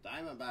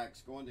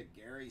 Diamondbacks going to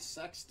Gary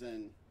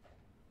Sexton.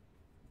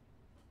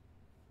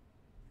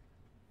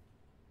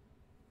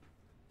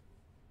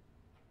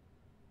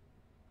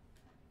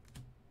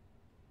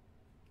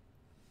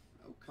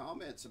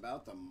 Comments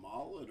about the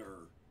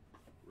Molitor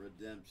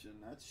redemption.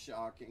 That's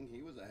shocking.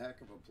 He was a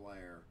heck of a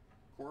player.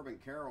 Corbin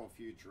Carroll,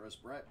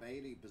 futurist. Brett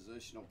Beatty,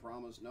 positional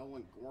promise.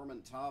 Nolan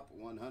Gorman, top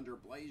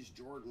 100. Blaze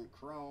Jordan,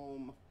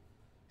 chrome.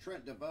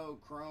 Trent DeVoe,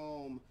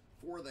 chrome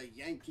for the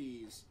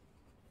Yankees.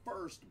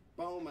 First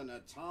Bowman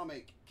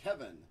atomic,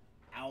 Kevin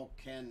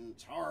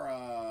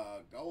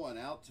Alcantara, going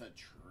out to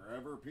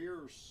Trevor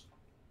Pierce.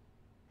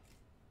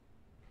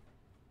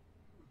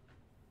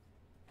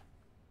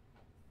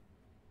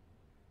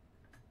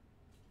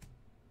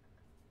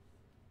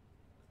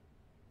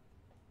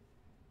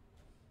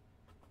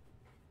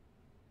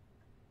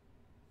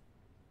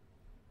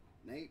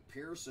 Nate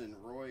Pearson,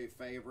 Roy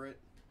favorite.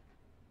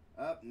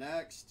 Up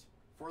next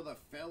for the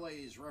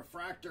Phillies,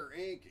 Refractor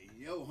Ink,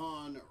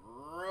 Johan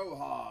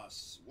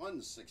Rojas,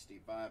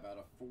 165 out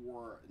of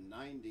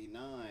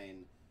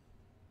 499.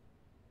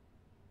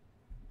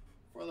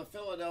 For the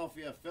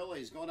Philadelphia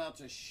Phillies, going out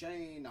to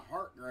Shane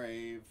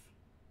Hartgrave.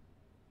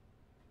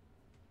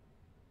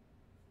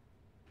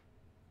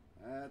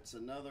 That's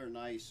another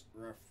nice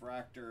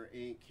Refractor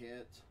Ink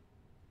hit.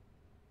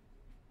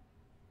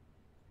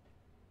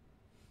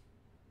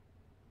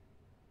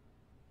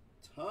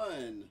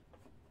 Ton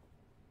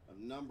of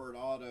numbered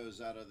autos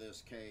out of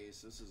this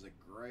case. This is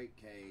a great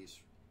case.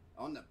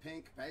 On the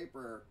pink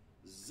paper,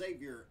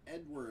 Xavier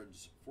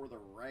Edwards for the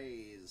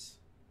Rays.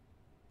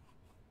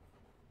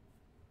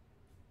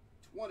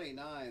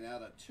 29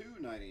 out of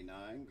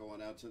 299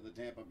 going out to the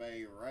Tampa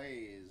Bay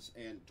Rays.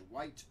 And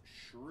Dwight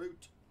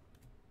Schrute.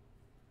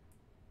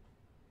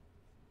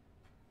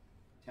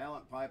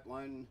 Talent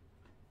pipeline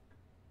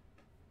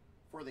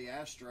for the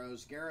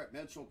Astros. Garrett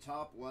Mitchell,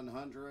 top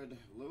 100.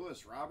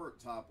 Lewis Robert,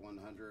 top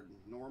 100.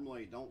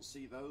 Normally don't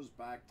see those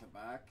back to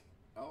back.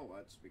 Oh,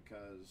 that's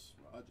because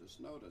I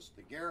just noticed.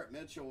 The Garrett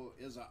Mitchell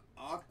is an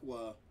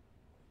aqua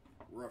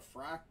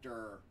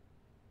refractor,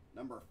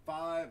 number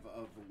 5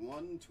 of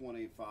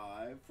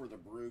 125 for the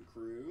Brew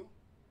Crew.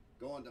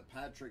 Going to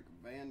Patrick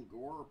Van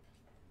Gorp.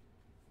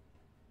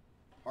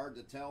 Hard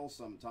to tell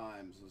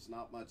sometimes. There's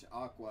not much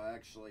aqua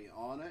actually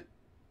on it.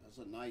 That's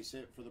a nice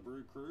hit for the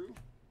Brew Crew.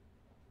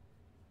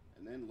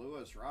 And then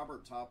Lewis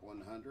Robert, top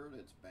 100.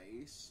 It's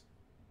base.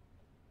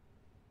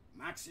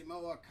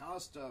 Maximo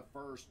Acosta,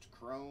 first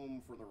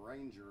chrome for the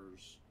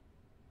Rangers.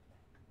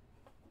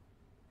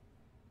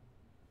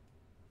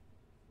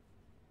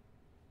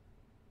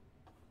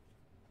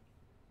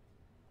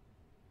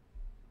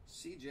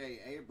 C.J.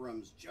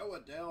 Abrams, Joe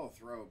Adele,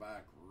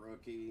 throwback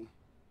rookie.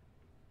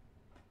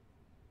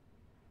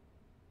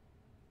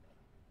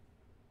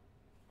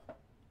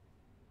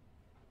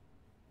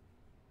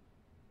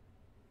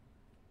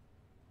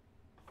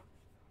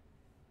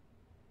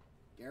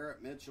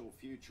 Garrett Mitchell,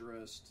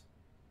 futurist.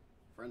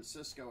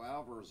 Francisco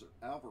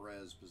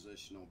Alvarez,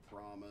 positional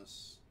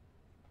promise.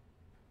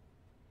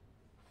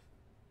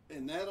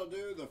 And that'll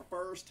do the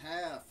first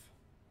half.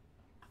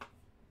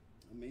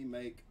 Let me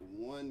make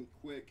one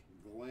quick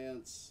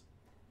glance.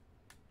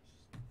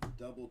 Just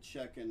double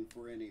checking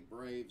for any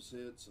Braves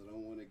hits. I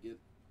don't want to get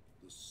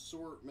the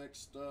sort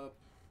mixed up.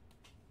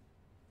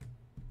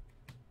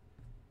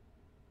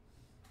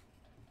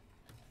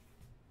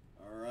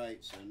 All right,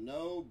 so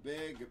no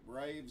big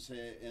Braves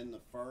hit in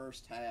the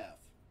first half.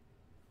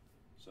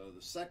 So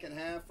the second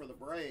half for the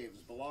Braves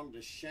belonged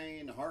to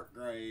Shane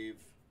Hartgrave.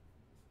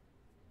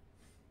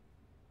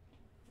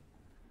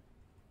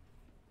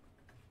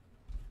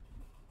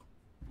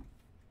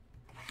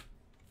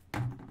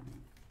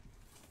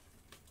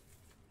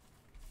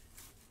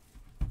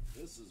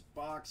 This is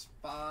box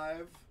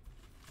 5.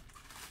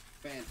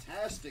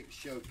 Fantastic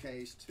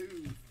showcase.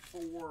 2,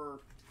 4,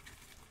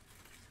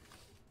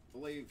 I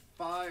believe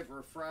 5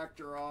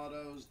 refractor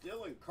autos.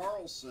 Dylan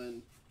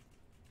Carlson,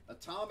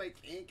 Atomic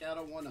Ink out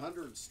of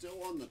 100,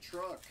 still on the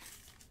truck.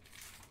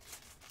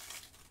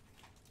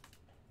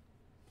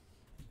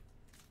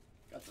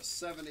 Got the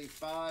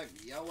 75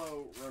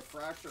 yellow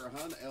refractor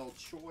Hun El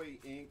Choi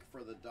ink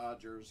for the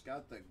Dodgers.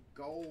 Got the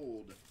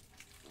gold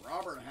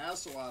Robert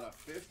Hassel out of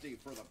 50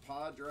 for the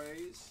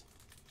Padres.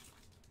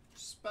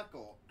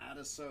 Speckle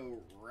Adiso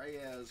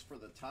Reyes for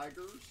the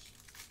Tigers.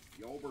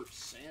 Yolbert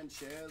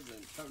Sanchez,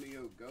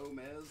 Antonio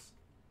Gomez.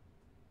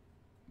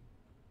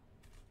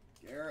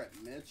 Garrett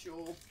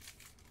Mitchell.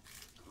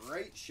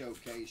 Great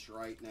showcase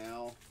right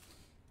now.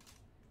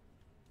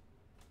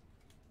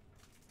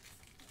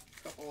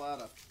 Couple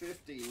out of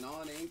 50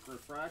 non-ink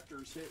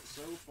refractors hit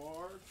so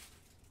far.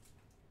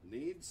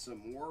 Need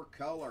some more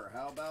color.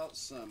 How about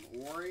some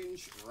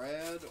orange,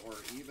 red, or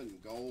even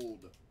gold?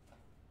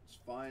 Let's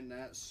find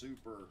that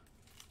super.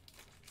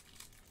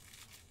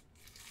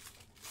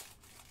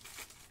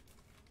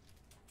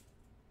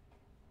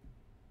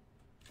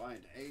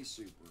 Find a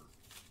super.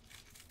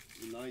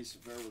 Be nice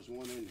if there was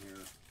one in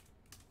here.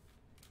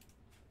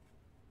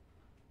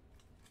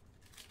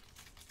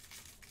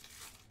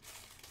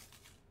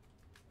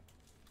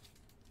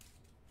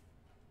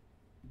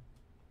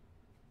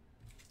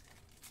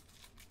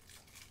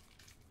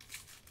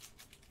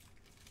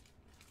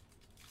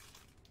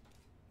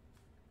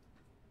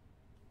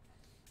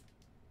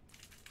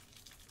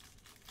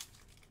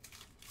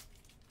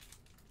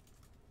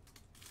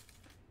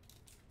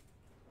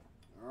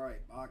 All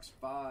right, box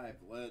 5.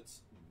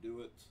 Let's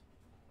do it.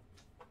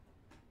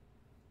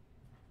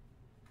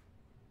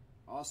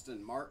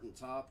 Austin Martin,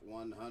 top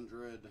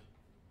 100.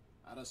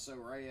 Adiso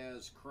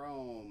Reyes,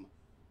 chrome.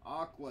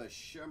 Aqua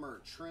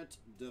Shimmer, Trent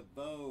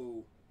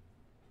DeVoe.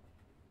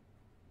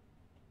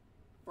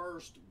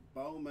 First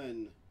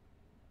Bowman,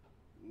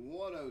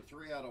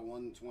 103 out of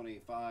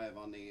 125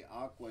 on the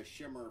Aqua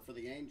Shimmer for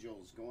the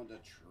Angels, going to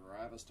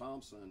Travis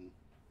Thompson.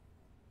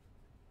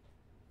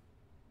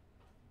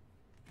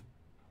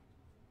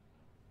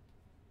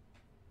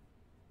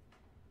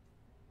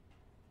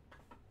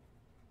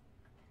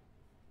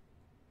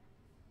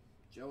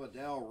 Joe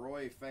Adele,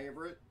 Roy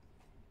favorite.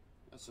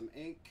 Got some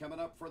ink coming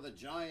up for the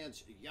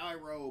Giants.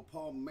 Yairo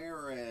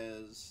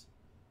Palmares.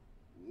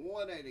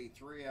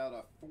 183 out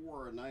of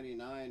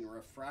 499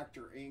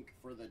 refractor ink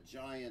for the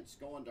Giants.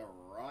 Going to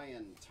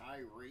Ryan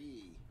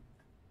Tyree.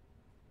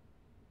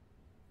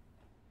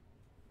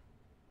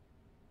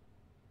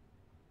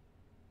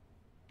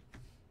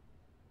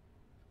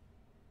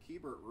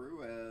 Keibert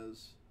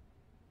Ruiz.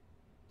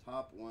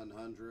 Top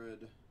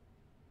 100.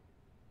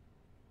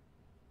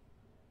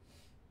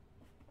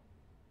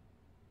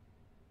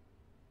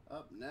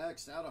 Up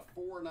next, out of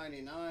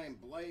 499,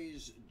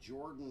 Blaze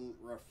Jordan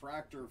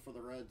refractor for the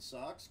Red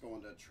Sox,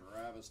 going to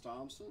Travis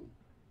Thompson.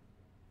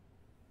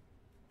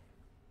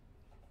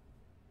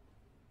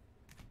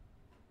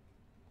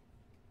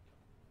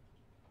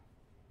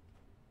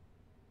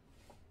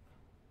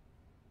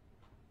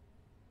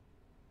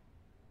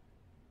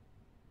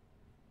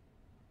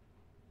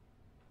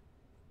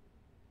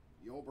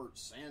 Yolbert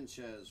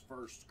Sanchez,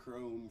 first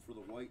chrome for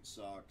the White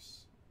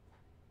Sox.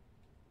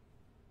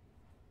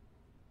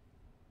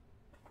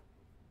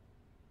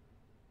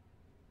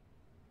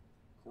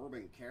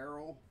 Corbin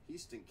Carroll,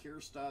 Houston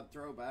Kierstad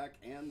throwback,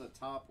 and the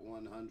top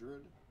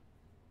 100.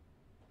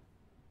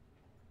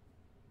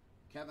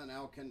 Kevin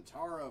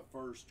Alcantara,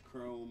 first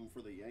chrome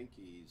for the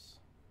Yankees.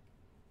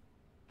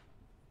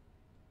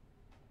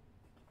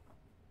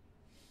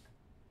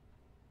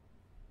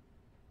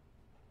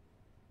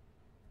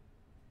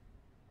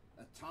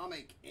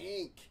 Atomic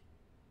Ink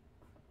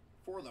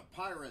for the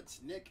Pirates,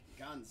 Nick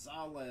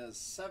Gonzalez,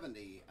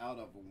 70 out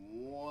of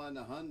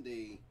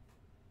 100.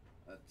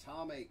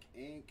 Atomic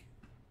Ink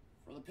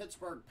for the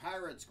Pittsburgh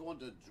Pirates, going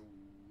to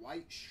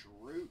Dwight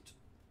Schrute.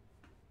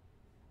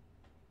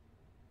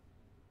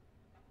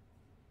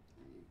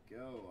 There you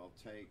go. I'll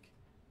take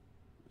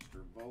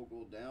Mr.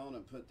 Vogel down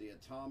and put the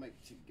Atomic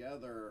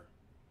together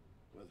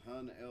with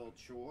Hun El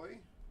Choi.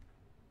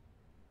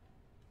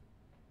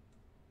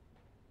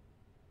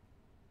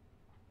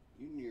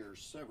 Junior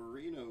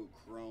Severino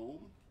chrome.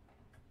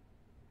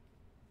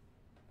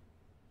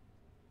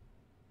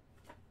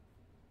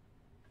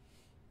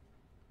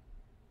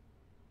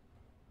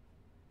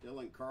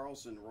 Dylan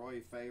Carlson,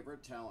 Roy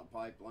Favorite, talent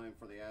pipeline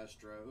for the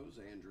Astros.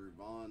 Andrew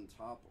Vaughn,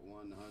 top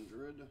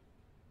 100.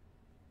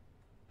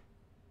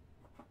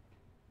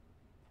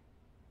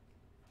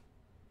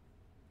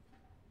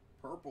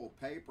 Purple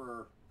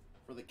paper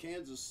for the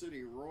Kansas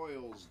City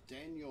Royals,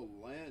 Daniel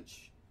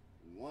Lynch,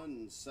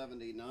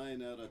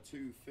 179 out of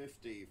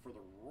 250 for the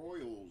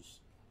Royals,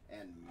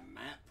 and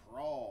Matt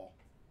Prawl.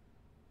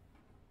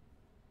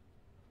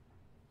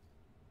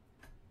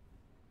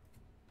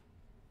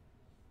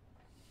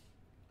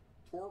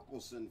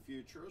 Torkelson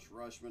Futurist,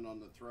 Rushman on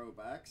the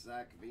throwback,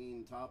 Zach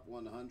Veen, top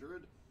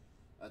 100.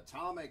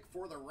 Atomic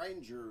for the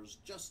Rangers,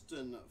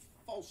 Justin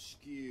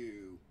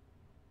Folskew.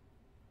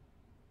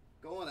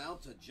 Going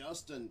out to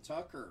Justin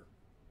Tucker.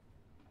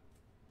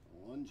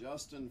 One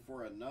Justin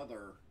for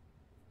another.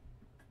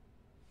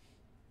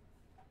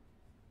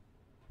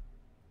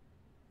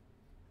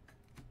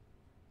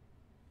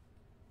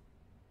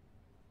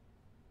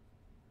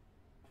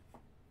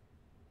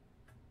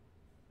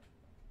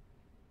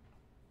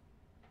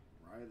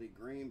 Riley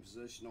Green,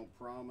 positional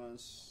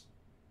promise.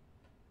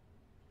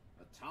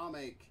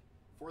 Atomic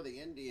for the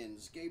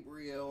Indians,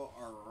 Gabriel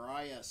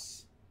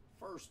Arias.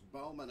 First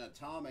Bowman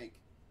Atomic.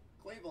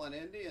 Cleveland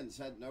Indians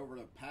heading over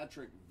to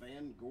Patrick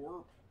Van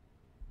Gorp.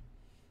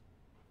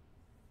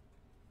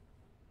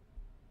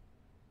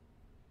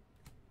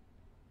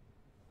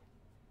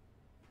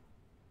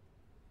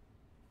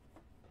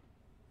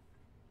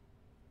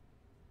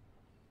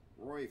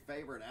 Roy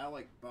Favorite,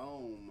 Alec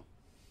Bohm.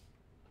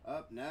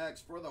 Up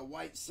next for the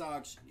White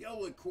Sox,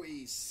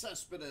 Yoelqui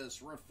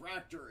Cespedes,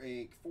 Refractor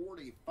Ink,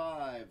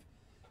 45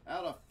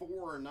 out of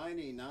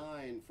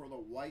 499 for the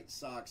White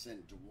Sox,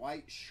 and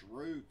Dwight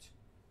Schrute.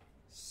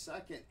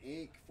 Second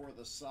ink for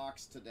the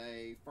Sox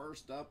today.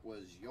 First up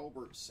was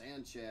Yolbert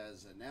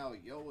Sanchez, and now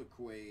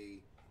Yoelqui.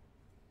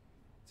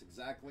 It's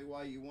exactly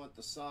why you want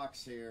the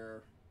Sox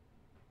here.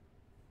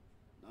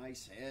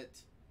 Nice hit.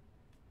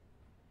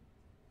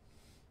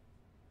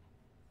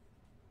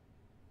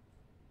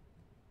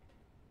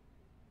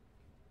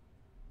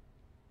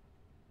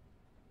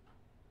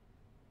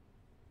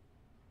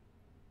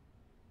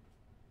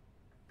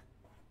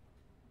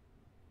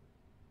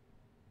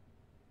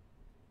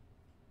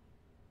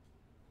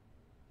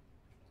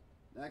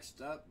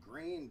 Next up,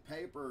 green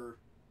paper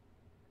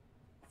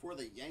for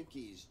the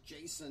Yankees,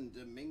 Jason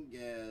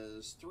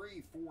Dominguez,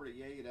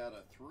 348 out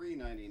of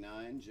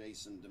 399.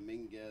 Jason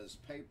Dominguez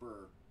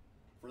paper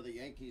for the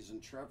Yankees,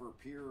 and Trevor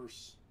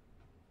Pierce.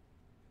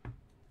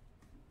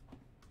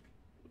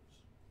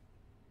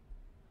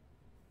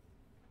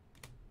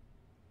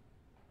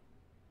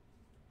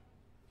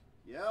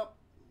 Yep,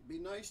 be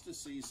nice to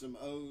see some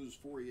O's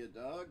for you,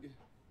 Doug.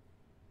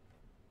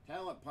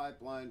 Talent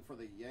pipeline for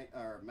the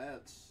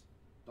Mets.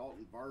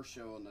 Dalton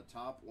Varsho on the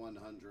top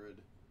 100.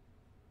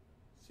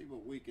 See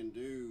what we can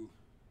do.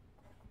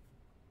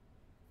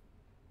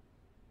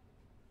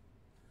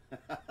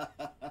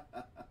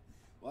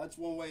 Well, that's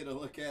one way to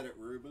look at it,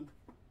 Ruben.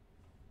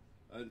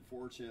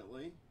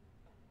 Unfortunately.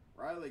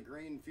 Riley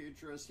Green,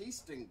 Futurist.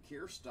 Houston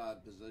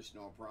Kierstad,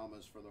 positional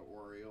promise for the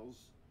Orioles.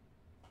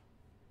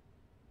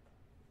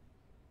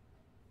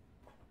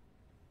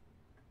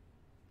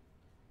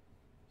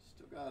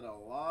 Got a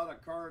lot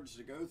of cards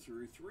to go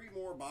through. 3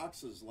 more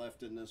boxes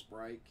left in this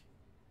break.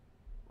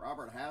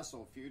 Robert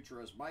Hassel,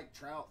 Futurist. Mike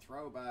Trout,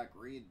 throwback.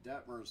 Reed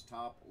Detmers,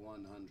 top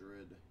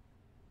 100.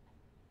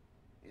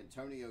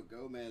 Antonio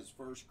Gomez,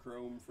 first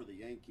chrome for the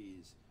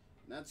Yankees.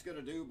 And that's going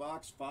to do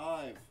box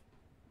 5.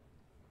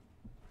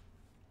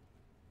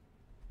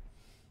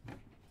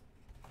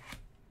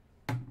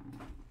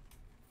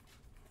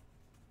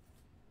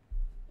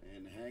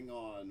 And hang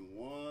on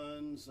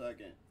 1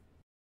 second.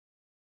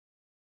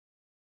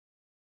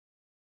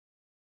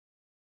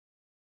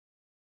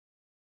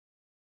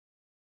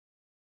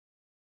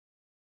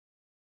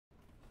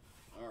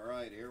 All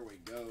right, here we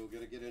go.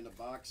 Gonna get into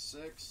box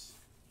 6.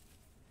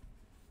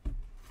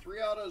 3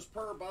 autos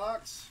per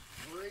box.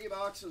 3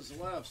 boxes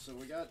left, so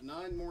we got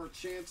 9 more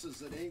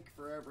chances at ink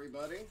for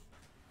everybody.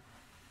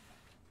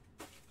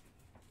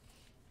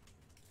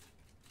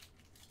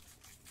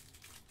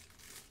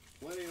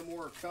 Plenty of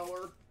more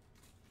color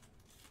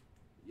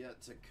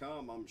yet to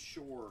come, I'm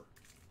sure.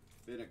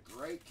 Been a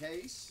great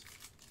case.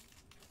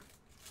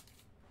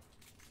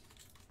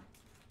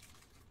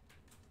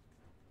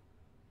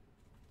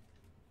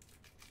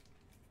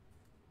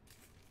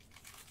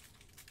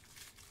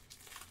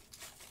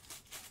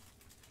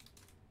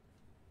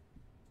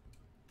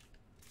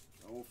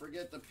 Don't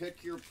forget to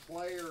pick your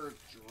player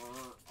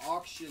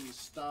auction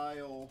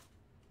style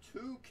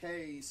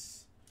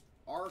 2-case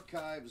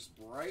archives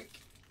break.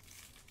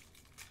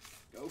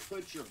 Go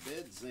put your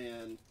bids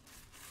in.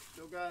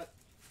 Still got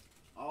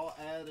all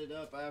added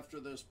up after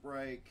this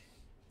break.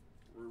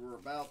 We were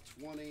about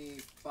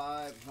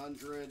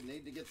 2,500.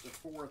 Need to get to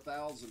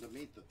 4,000 to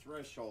meet the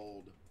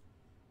threshold.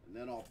 And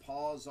then I'll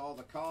pause all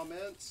the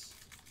comments.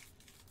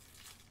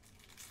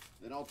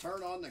 Then I'll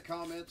turn on the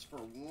comments for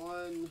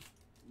one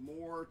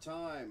more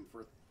time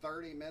for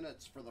 30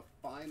 minutes for the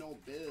final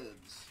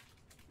bids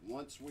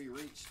once we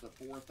reach the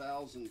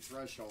 4,000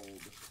 threshold.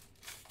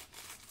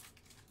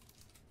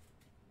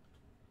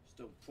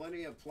 Still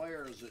plenty of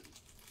players that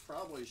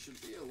probably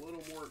should be a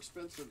little more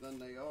expensive than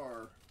they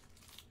are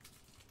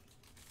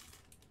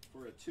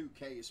for a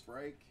 2-case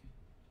break.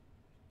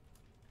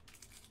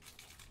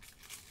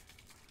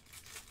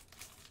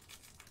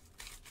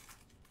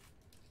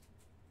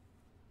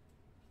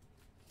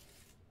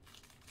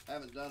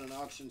 Haven't done an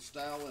auction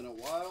style in a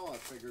while. I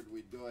figured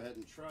we'd go ahead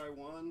and try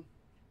one.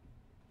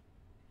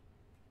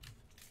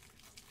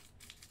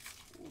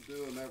 We'll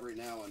do them every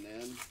now and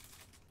then.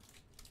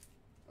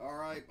 All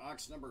right,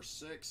 box number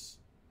 6.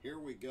 Here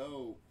we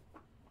go.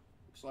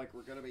 Looks like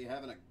we're going to be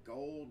having a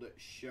gold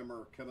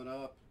shimmer coming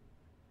up.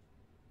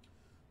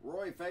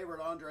 Roy favorite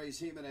Andres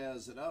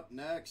Jimenez. And up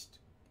next,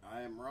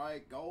 I am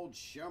right, gold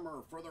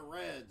shimmer for the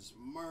Reds,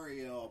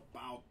 Mario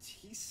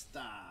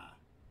Bautista.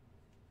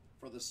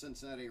 For the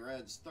Cincinnati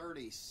Reds,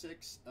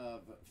 36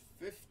 of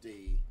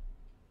 50.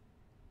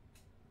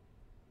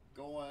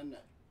 Going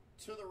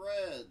to the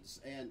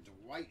Reds and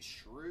Dwight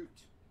Schrute.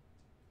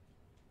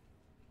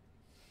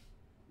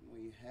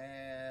 We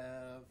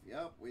have,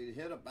 yep, we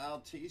hit a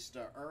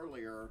Bautista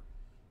earlier.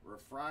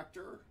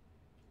 Refractor.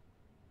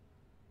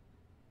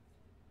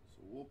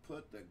 So we'll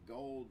put the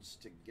golds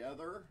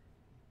together.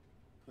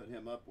 Put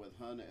him up with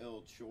Hun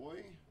Il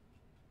Choi.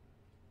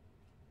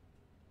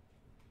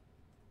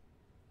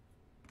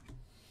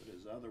 Put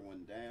his other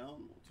one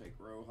down. We'll take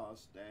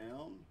Rojas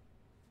down.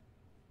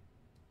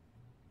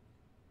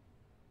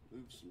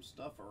 Move some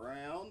stuff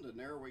around, and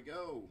there we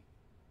go.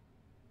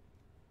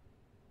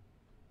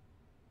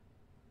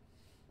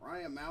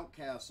 Ryan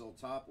Mountcastle,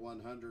 top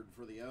 100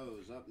 for the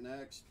O's. Up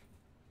next,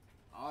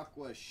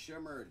 Aqua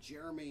Shimmer,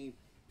 Jeremy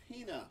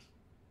Pena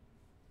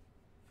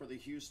for the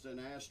Houston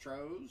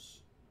Astros.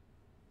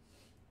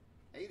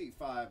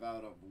 85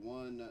 out of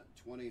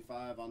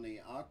 125 on the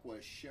Aqua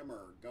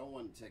Shimmer,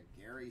 going to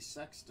Gary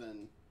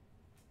Sexton.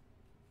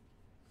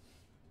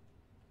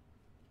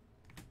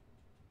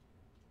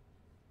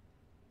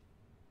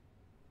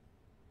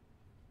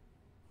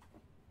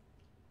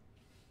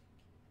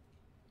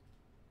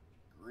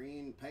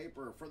 Green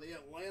paper for the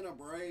Atlanta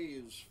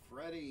Braves,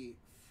 Freddie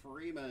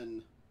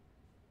Freeman.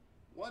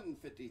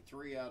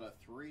 153 out of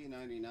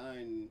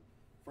 399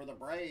 for the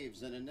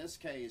Braves, and in this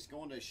case,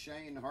 going to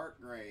Shane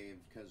Hartgrave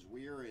because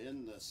we're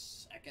in the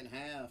second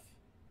half.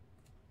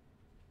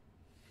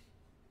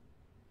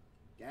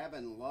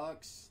 Gavin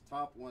Lux,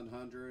 top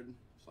 100. Looks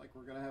like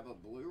we're going to have a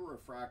blue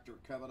refractor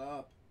coming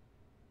up.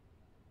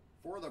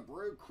 For the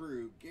Brew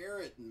Crew,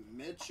 Garrett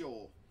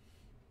Mitchell.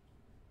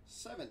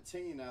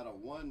 17 out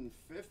of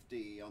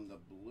 150 on the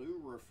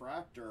blue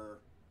refractor.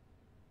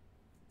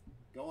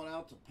 Going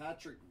out to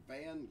Patrick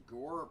Van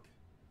Gorp.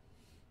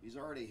 He's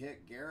already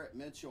hit Garrett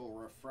Mitchell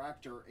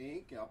refractor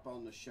ink up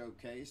on the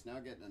showcase. Now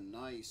getting a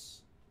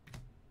nice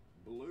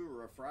blue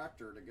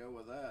refractor to go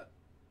with that.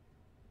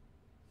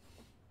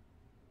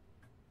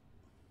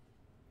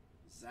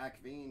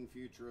 Zach Veen,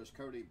 Futurist,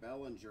 Cody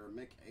Bellinger,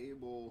 Mick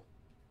Abel.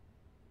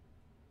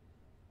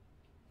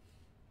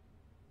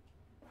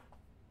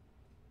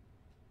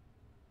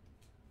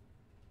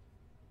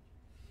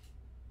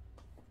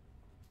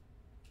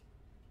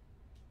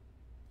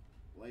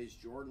 Blaze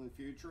Jordan,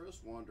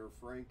 Futurist, Wander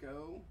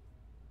Franco.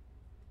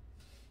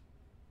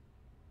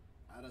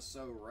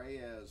 Adeso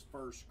Reyes,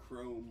 first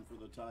chrome for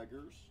the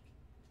Tigers.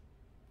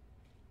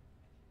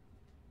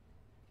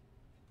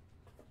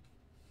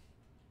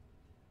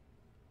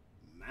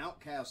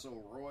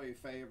 Mountcastle, Roy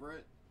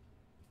favorite.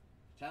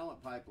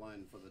 Talent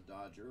Pipeline for the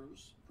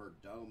Dodgers.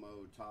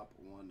 Perdomo, top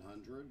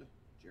 100.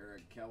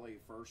 Jared Kelly,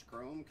 first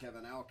chrome.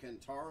 Kevin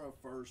Alcantara,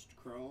 first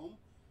chrome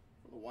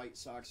for the White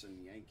Sox and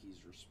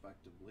Yankees,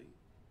 respectively.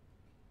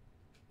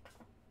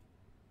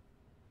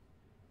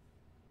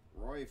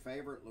 Roy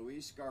favorite,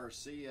 Luis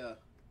Garcia.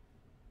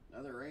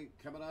 Another ink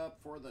coming up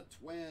for the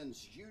Twins.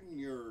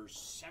 Junior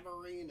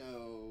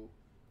Severino.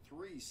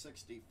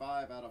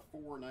 365 out of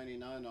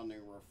 499 on the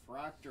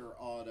refractor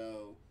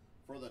auto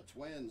for the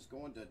Twins,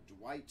 going to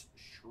Dwight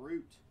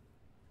Schrute.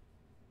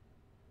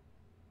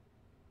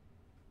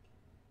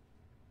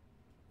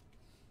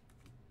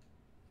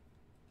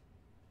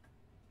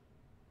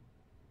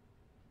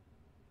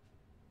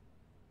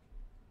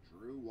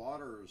 Drew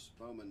Waters,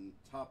 Bowman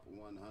top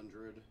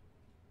 100.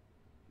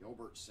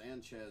 Gilbert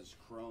Sanchez,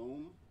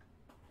 chrome.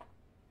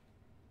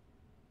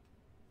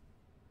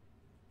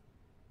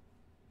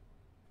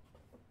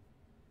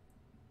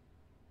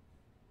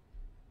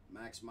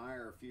 Max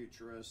Meyer,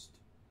 futurist.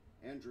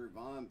 Andrew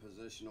Vaughn,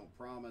 positional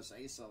promise.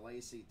 Asa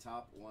Lacy,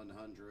 top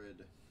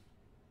 100.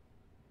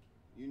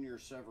 Junior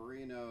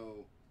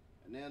Severino.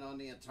 And then on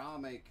the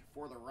atomic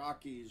for the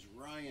Rockies,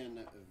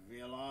 Ryan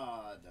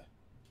Vilade.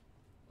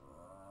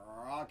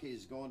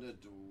 Rockies going to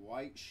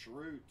Dwight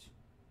Schrute.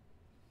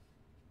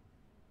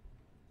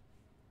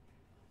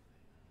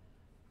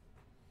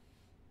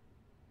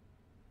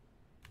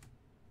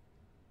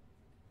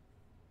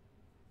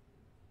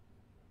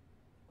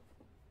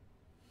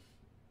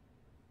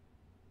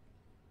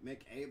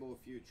 Mick Abel,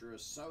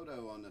 futurist.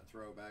 Soto on the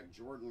throwback.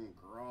 Jordan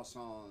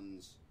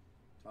Grosshans,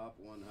 top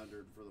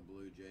 100 for the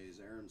Blue Jays.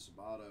 Aaron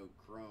Sabato,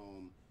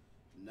 chrome.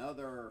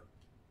 Another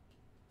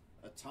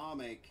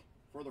atomic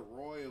for the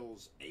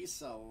Royals.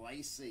 Asa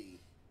Lacy.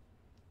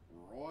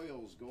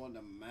 Royals going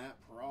to Matt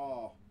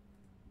Praw.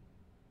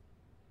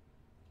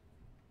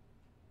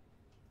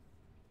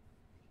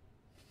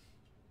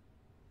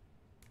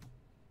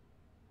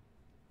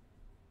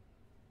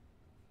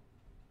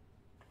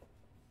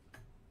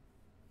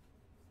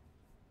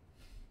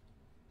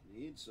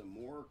 Need some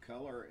more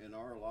color in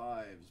our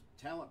lives.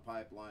 Talent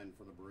pipeline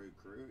for the Brew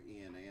Crew.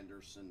 Ian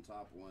Anderson,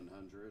 top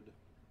 100.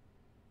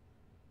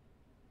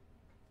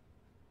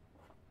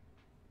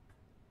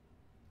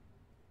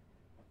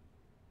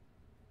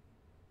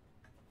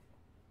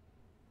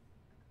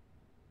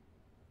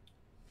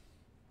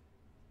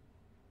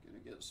 Gonna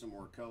get some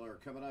more color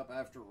coming up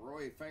after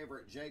Roy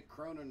favorite Jake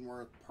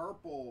Cronenworth.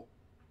 Purple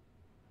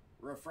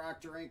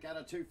refractor ink out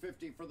of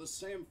 250 for the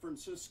San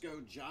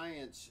Francisco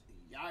Giants.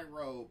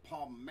 Yairo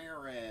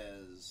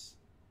Palmarez.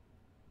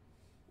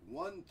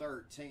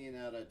 113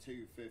 out of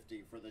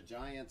 250 for the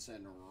Giants,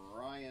 and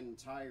Ryan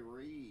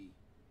Tyree.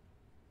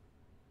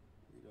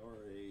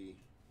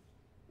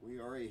 We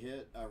already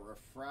hit a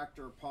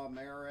refractor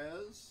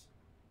Palmarez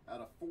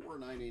out of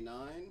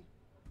 499.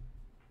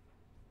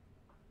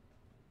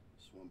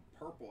 This one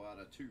purple out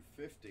of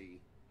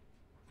 250.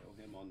 Throw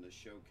him on the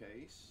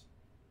showcase.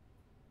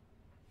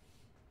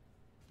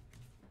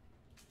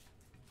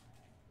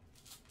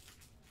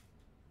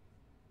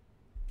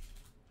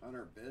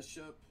 Hunter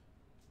Bishop.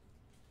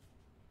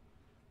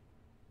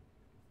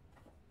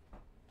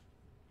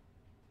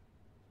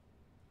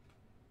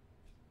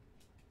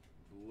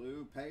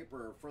 Blue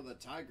paper for the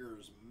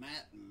Tigers,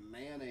 Matt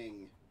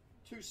Manning.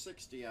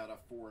 260 out of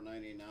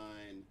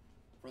 499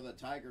 for the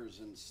Tigers,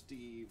 and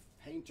Steve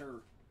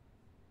Painter.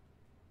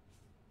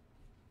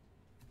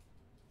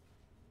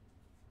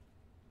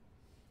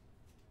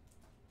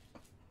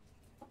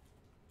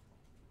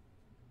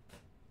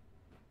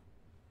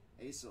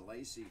 Asa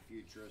Lacy,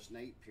 futurist.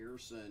 Nate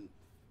Pearson.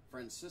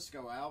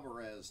 Francisco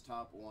Alvarez,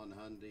 top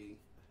 100.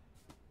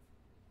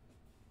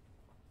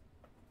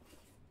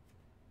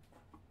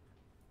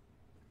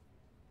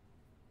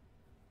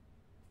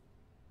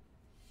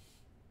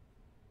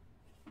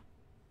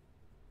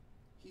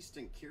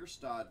 Houston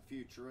Kierstad,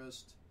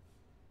 futurist.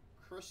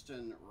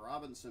 Kristen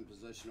Robinson,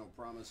 positional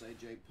promise.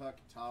 AJ Puck,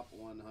 top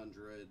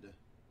 100.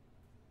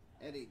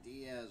 Eddie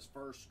Diaz,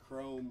 first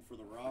chrome for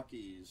the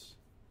Rockies.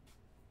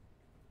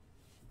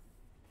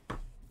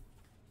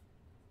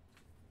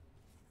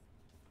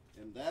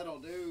 And that'll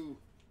do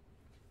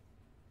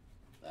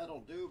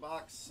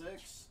box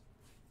 6.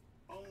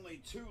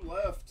 Only 2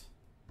 left.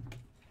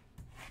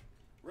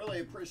 Really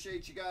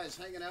appreciate you guys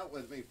hanging out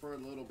with me for a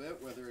little bit,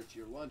 whether it's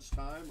your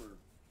lunchtime or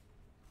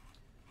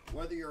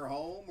whether you're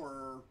home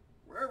or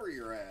wherever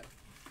you're at.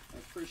 I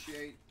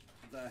appreciate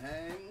the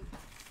hang.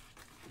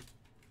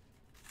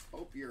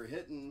 Hope you're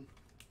hitting.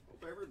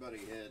 Hope everybody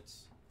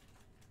hits.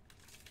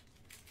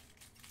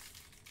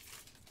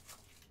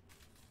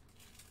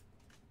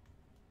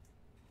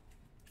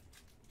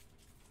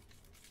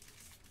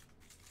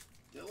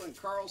 Dylan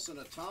Carlson,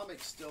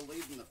 Atomic, still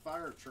leading the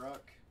fire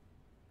truck.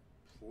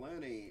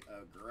 Plenty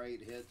of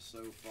great hits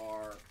so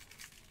far.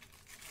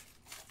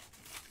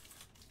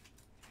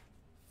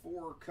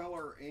 4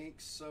 color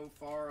inks so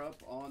far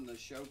up on the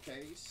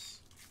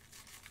showcase.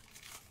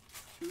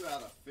 2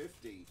 out of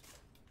 50.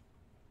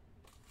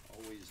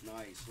 Always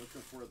nice.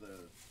 Looking for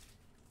the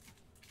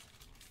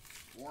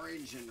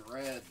orange and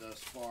red thus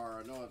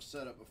far. I know I've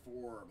said it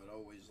before, but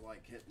always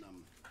like hitting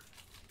them.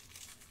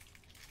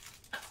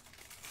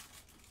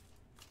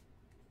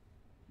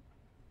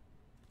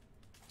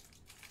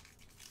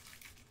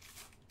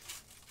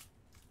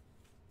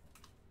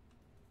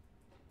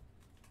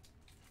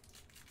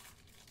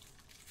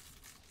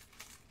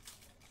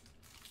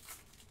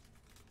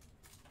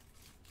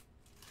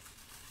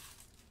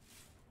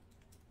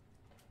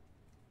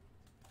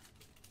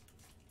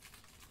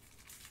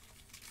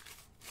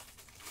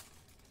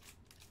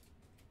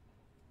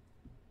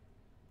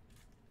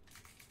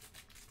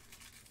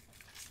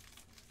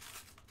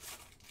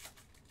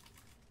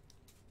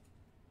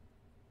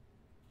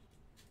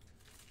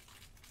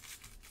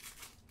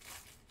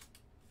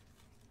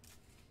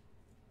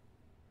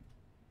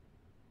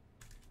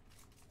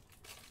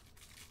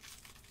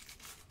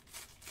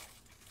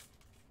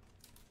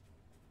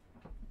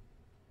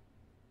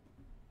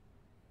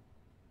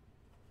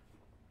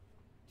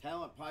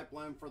 Talent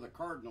pipeline for the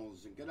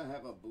Cardinals. And going to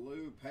have a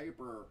blue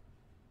paper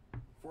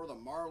for the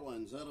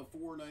Marlins out of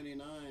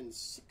 499.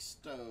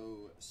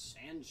 Sixto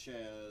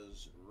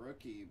Sanchez,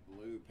 rookie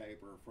blue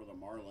paper for the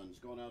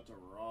Marlins. Going out to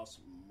Ross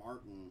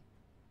Martin.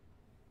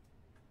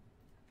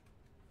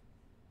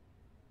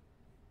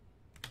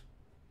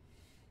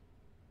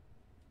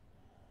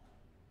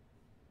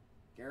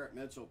 Garrett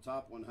Mitchell,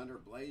 top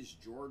 100. Blaze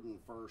Jordan,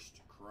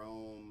 first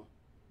chrome.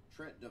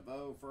 Trent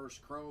DeVoe,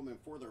 first chrome. And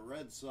for the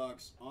Red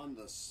Sox, on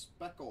the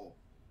speckle,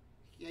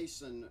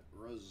 Jason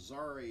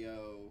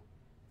Rosario,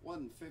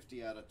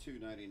 150 out of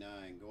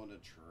 299. Going to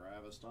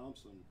Travis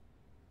Thompson.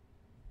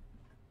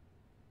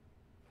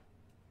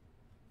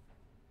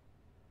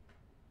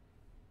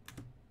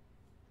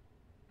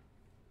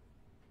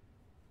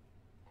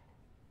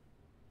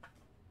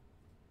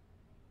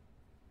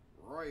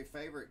 Roy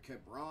favorite,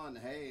 Cabron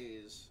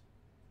Hayes.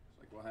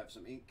 We'll have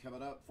some ink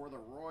coming up for the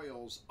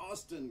Royals.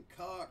 Austin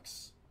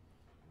Cox,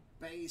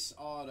 base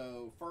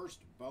auto.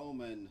 First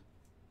Bowman,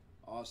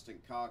 Austin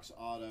Cox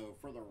auto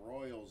for the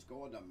Royals.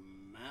 Going to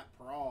Matt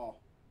Prawl.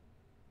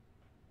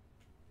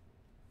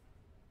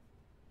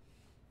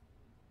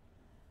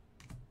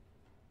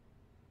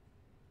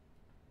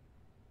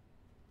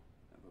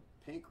 Have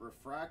a pink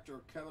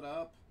refractor coming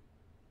up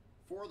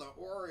for the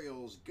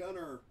Orioles.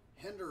 Gunnar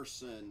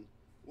Henderson.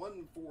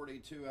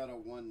 142 out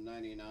of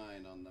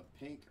 199 on the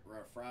pink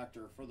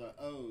refractor for the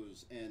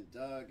O's. And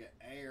Doug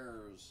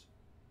Ayers.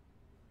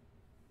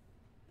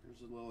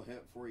 Here's a little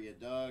hit for you,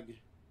 Doug.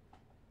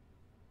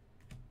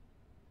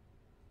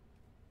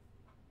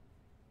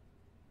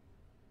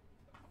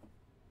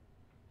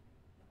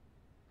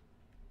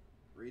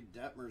 Reed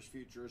Detmer's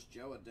Futurist.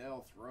 Joe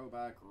Adele,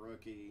 throwback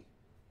rookie.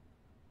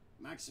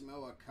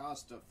 Maximo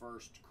Acosta,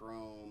 first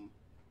chrome.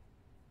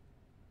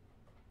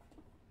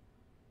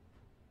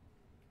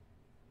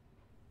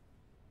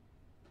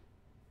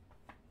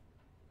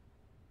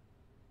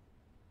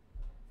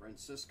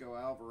 Francisco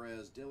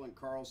Alvarez, Dylan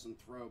Carlson,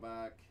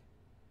 throwback.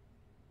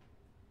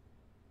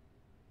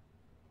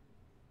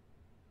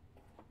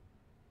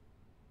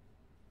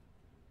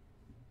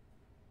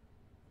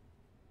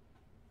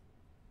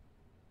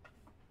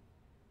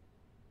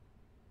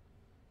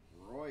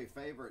 Roy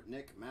favorite,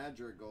 Nick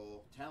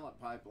Madrigal, talent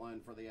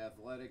pipeline for the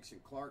Athletics.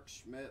 And Clark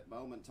Schmidt,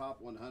 Bowman,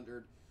 top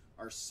 100.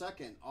 Our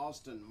second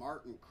Austin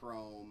Martin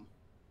chrome.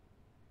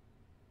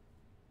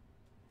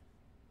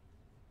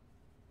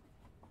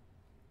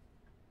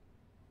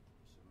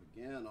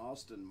 Again,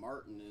 Austin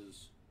Martin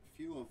is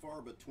few and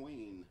far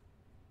between.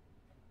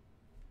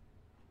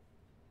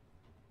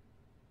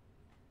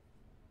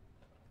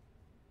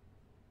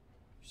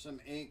 Some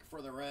ink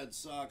for the Red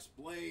Sox.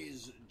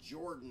 Blaze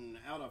Jordan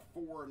out of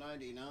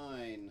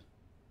 499.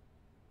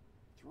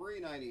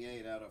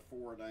 398 out of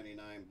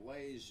 499.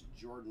 Blaze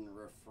Jordan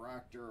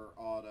refractor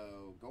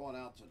auto. Going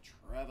out to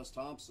Travis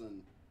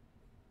Thompson.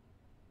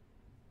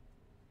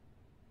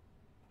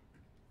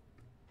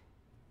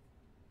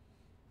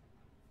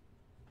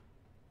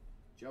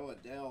 Joe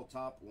Adele,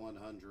 top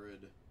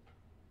 100.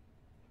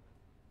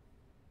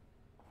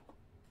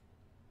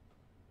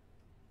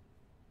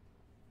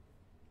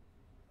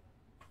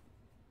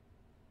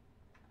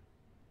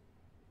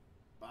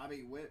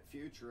 Bobby Witt,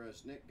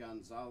 Futurist. Nick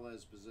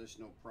Gonzalez,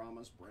 Positional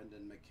Promise.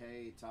 Brendan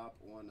McKay, top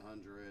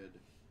 100.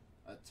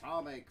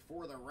 Atomic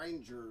for the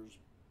Rangers,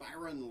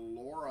 Byron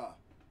Laura.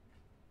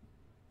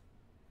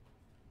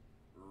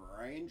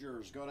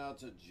 Rangers going out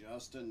to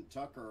Justin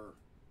Tucker.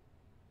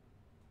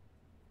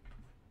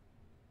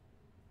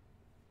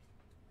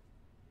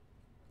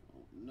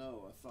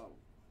 No, I thought,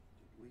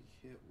 did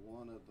we hit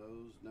one of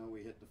those? No,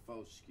 we hit the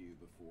Foscue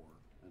before.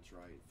 That's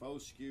right.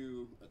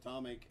 Foscue,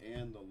 Atomic,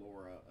 and the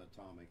Laura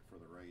Atomic for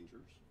the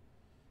Rangers.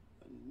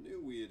 I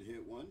knew we had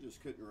hit one,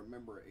 just couldn't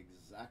remember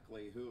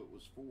exactly who it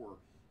was for.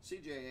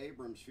 C.J.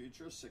 Abrams,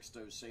 Futurist.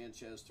 Sixto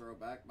Sanchez,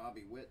 throwback.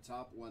 Bobby Witt,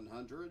 top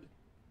 100.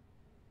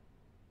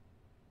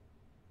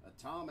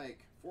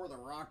 Atomic for the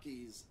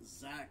Rockies,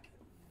 Zach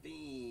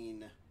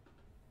Veen.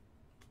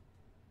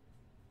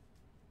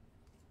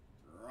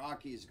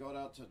 Rockies going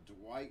out to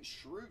Dwight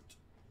Schrute.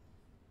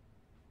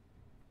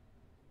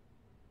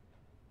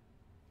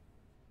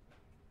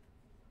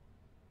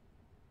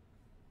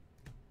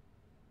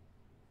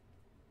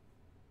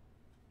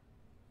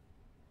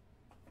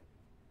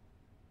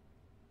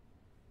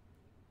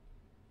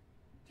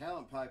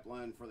 Talent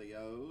pipeline for the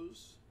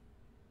O's.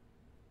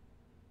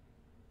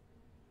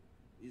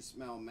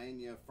 Ismail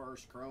Mania,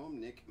 first chrome.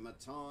 Nick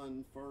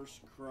Maton,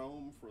 first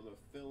chrome for the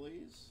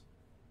Phillies.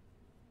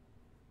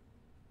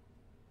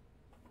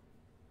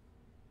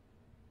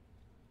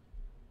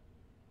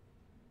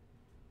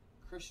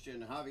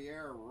 Christian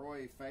Javier,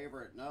 Roy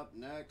favorite. And up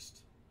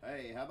next,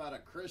 hey, how about a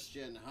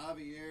Christian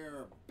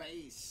Javier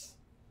base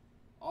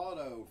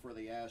auto for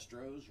the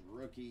Astros,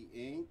 rookie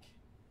ink.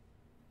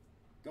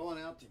 Going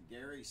out to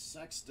Gary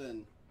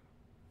Sexton.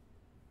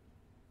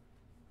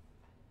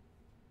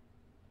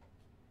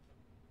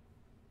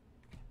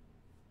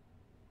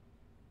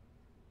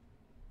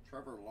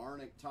 Trevor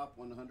Larnach, top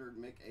 100.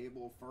 Mick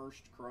Abel,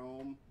 first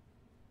chrome.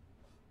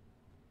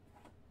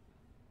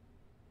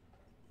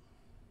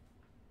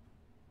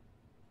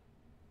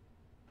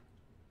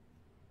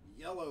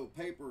 Yellow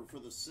paper for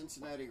the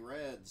Cincinnati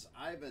Reds,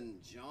 Ivan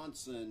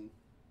Johnson.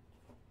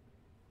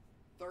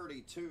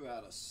 32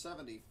 out of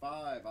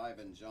 75,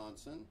 Ivan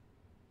Johnson.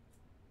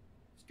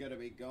 It's going to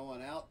be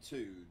going out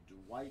to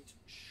Dwight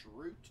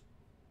Schrute.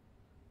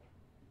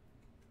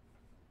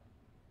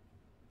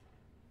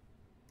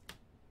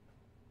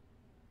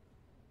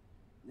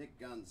 Nick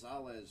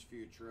Gonzalez,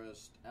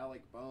 Futurist.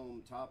 Alec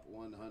Bohm, top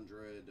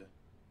 100.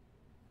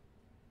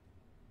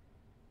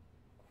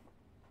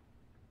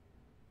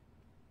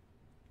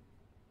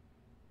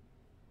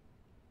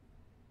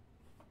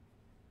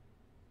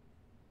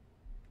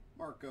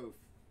 Marco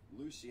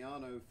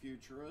Luciano,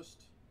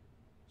 Futurist.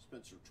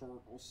 Spencer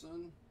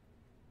Torkelson.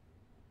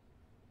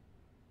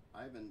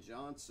 Ivan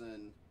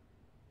Johnson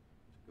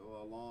to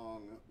go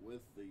along with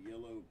the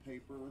yellow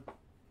paper.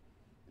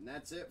 And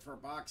that's it for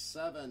box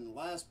 7.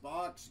 Last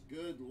box,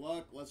 good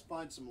luck. Let's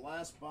find some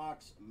last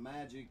box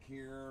magic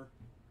here.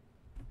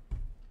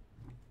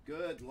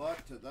 Good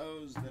luck to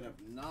those that have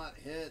not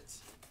hit.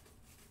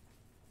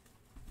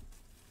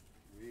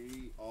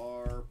 We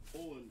are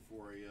pulling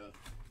for you.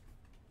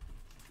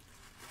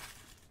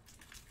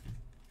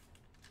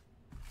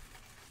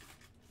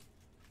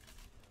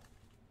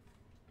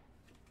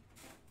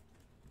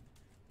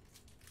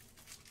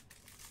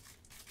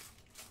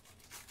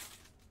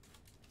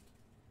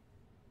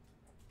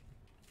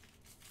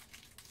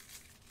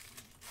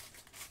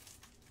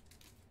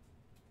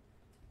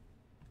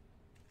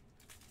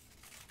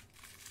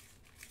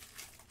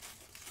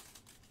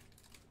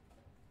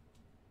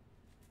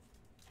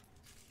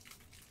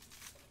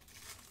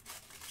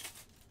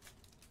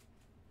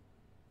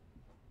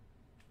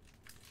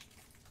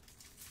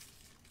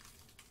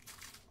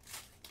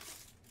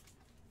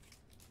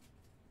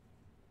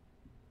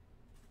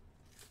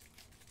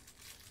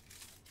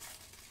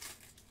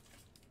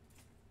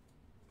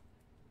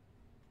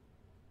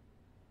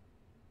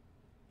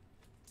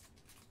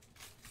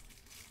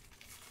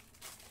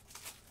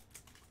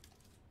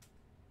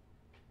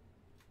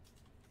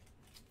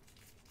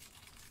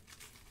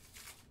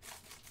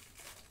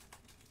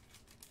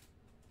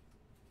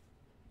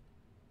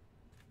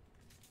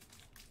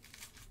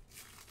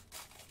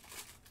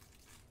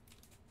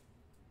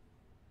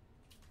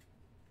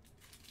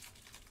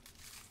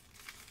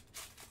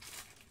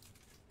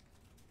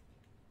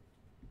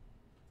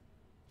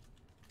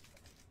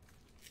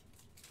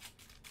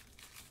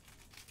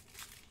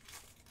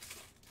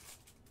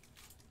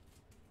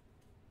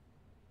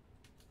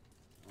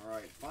 All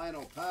right,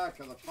 final pack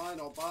of the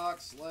final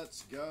box.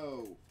 Let's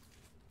go.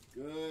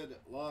 Good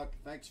luck.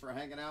 Thanks for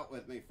hanging out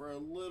with me for a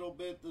little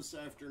bit this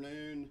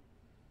afternoon.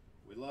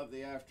 We love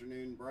the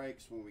afternoon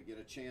breaks when we get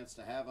a chance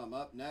to have them.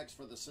 Up next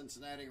for the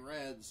Cincinnati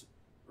Reds,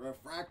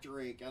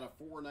 Refractory got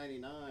a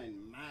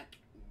 $4.99, Mac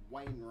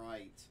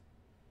Wainwright.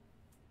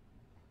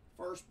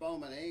 First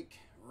Bowman ink,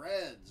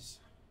 Reds.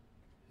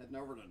 Heading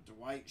over to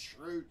Dwight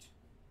Schrute.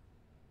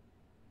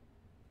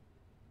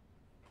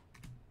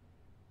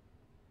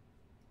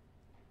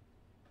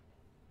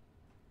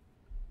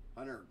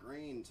 Hunter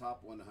Green,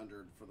 top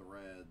 100 for the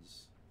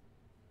Reds.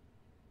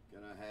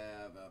 Gonna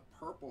have a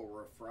purple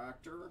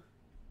refractor.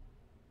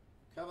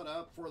 Coming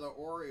up for the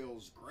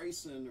Orioles,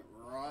 Grayson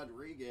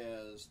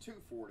Rodriguez,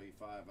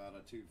 245 out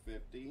of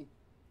 250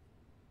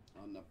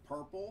 on the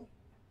purple.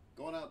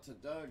 Going out to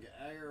Doug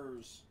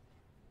Ayers.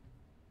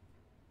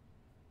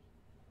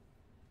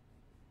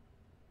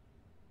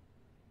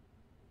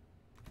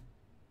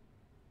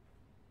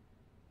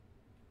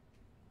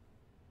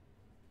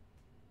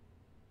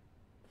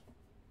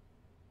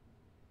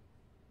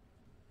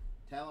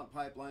 Talent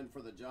pipeline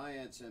for the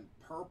Giants and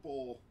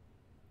purple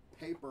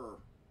paper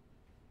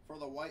for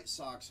the White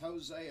Sox.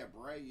 Jose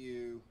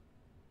Abreu,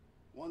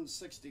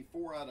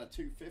 164 out of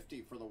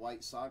 250 for the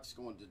White Sox,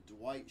 going to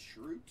Dwight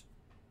Schrute.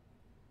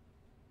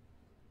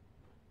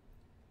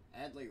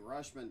 Adley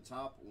Rutschman,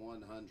 top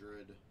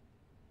 100.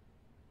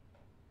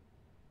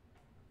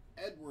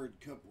 Edward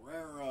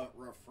Cabrera,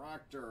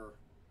 refractor,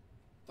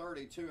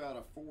 32 out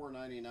of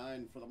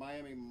 499 for the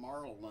Miami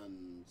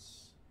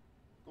Marlins.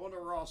 Going to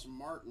Ross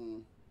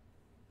Martin.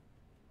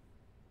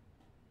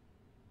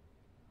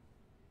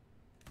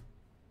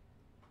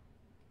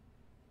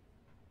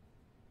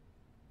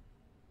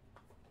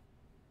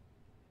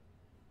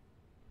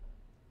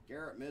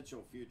 Garrett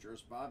Mitchell,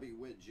 Futurist. Bobby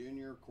Witt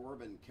Jr.,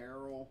 Corbin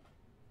Carroll.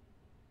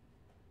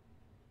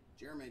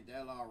 Jeremy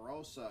De La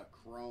Rosa,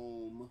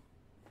 Chrome.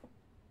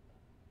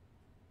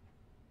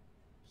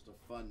 Just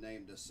a fun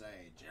name to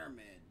say.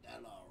 Jeremy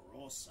De La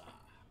Rosa.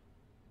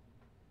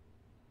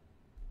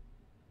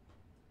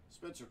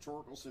 Spencer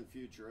Torkelson,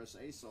 Futurist.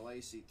 Asa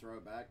Lacy,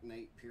 throwback.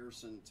 Nate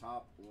Pearson,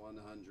 top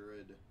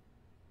 100.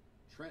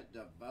 Trent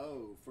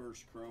DeVoe,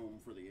 first Chrome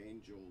for the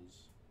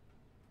Angels.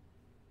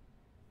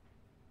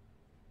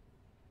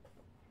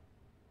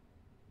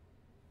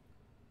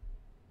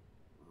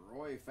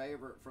 Roy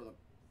Favorite for the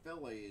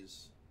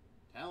Phillies.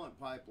 Talent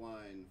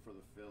pipeline for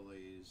the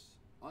Phillies.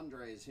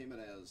 Andres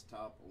Jimenez,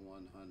 top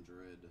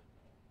 100.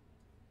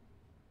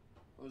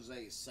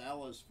 Jose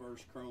Salas,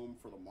 first Chrome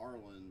for the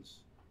Marlins.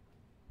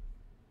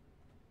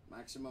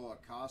 Maximo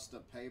Acosta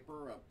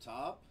paper up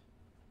top.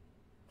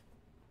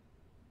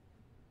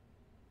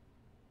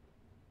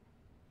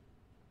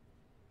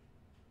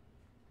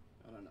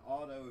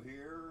 auto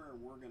here,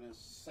 and we're going to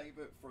save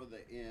it for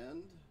the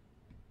end.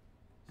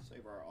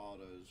 Save our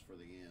autos for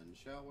the end,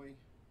 shall we?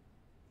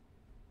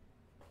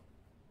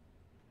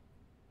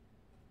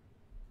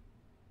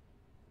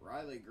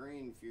 Riley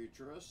Green,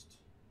 Futurist.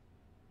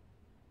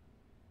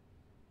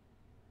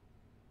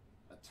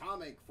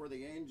 Atomic for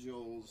the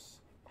Angels,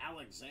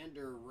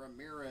 Alexander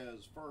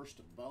Ramirez.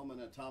 First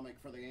Bowman Atomic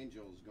for the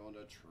Angels, going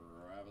to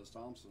Travis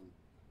Thompson.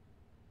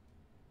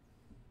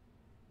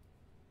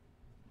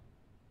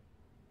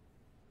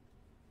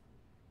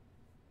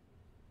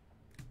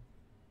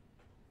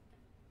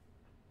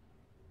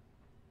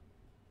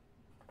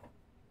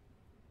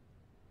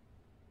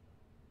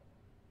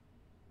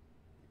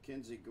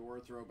 Mackenzie Gore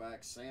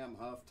throwback, Sam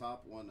Huff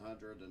top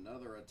 100.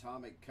 Another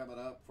Atomic coming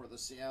up for the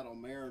Seattle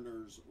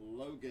Mariners,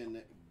 Logan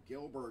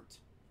Gilbert.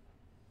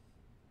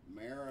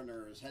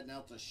 Mariners heading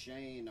out to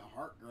Shane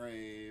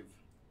Hartgrave.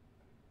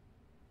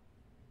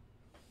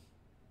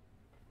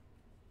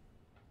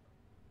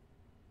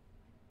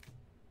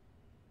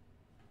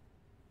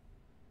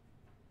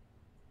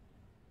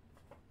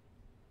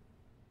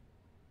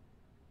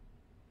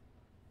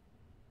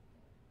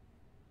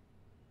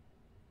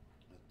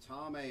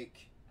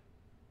 Atomic,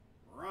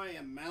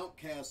 Ryan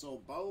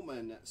Mountcastle,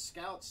 Bowman,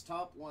 Scouts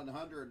top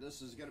 100.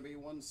 This is going to be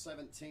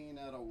 117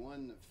 out of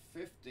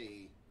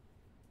 150.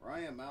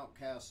 Ryan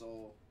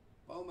Mountcastle,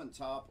 Bowman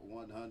top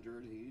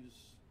 100.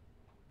 He's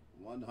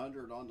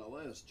 100 on the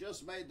list.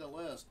 Just made the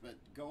list, but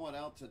going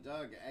out to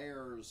Doug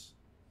Ayers.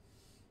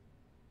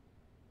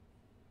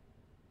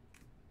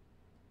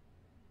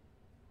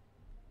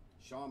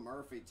 Sean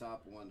Murphy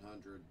top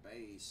 100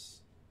 base.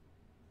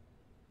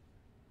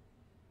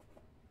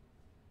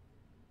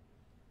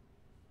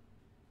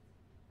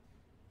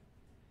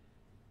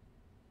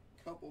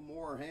 Couple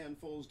more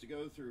handfuls to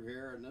go through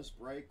here, and this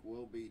break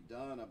will be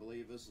done. I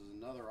believe this is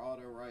another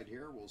auto right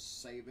here. We'll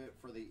save it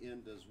for the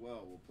end as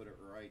well. We'll put it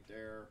right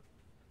there.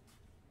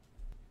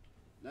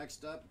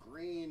 Next up,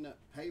 green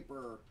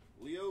paper,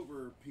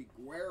 Leover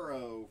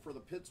Piguero for the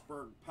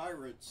Pittsburgh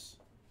Pirates.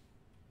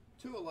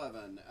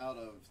 211 out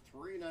of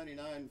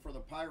 399 for the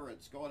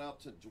Pirates. Going out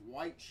to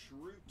Dwight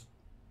Schrute.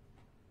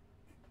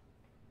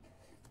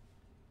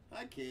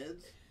 Hi,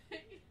 kids.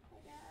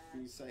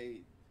 Can you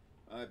say...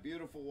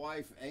 beautiful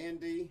wife,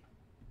 Andy.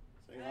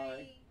 Say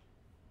hi.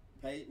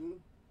 Peyton.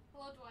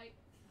 Hello, Dwight.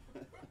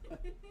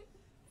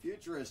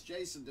 Futurist,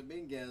 Jason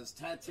Dominguez.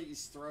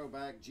 Tatis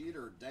throwback.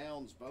 Jeter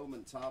Downs,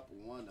 Bowman top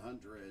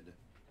 100.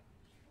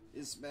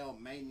 Ismael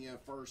Mania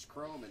first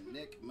chrome. And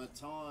Nick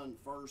Maton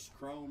first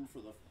chrome for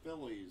the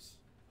Phillies.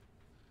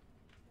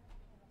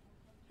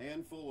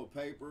 Handful of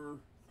paper.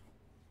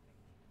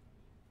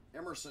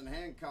 Emerson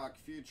Hancock,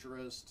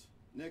 Futurist.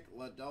 Nick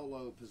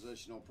Lodolo,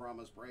 positional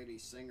promise. Brady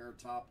Singer,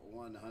 top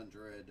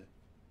 100.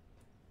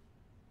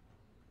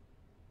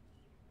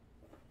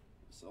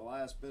 It's the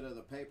last bit of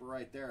the paper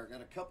right there.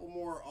 Got a couple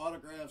more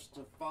autographs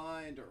to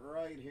find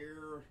right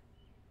here.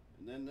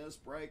 And then this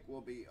break will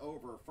be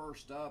over.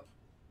 First up,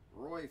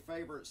 Roy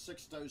Favorite,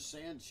 Sixto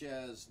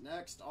Sanchez.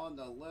 Next on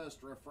the list,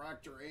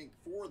 Refractor Ink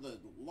for the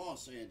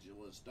Los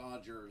Angeles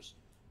Dodgers.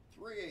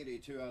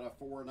 382 out of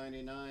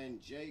 499,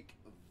 Jake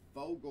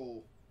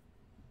Vogel.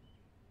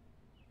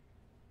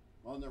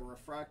 On the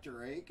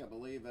Refractor ink, I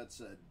believe that's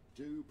a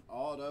dupe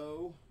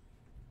auto.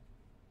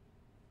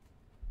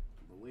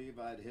 I believe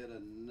I'd hit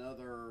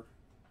another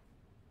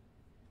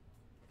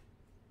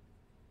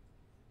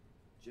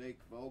Jake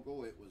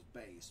Vogel. It was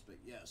base, but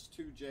yes,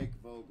 two Jake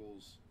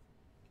Vogels.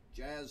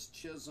 Jazz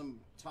Chisholm,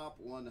 top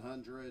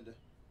 100.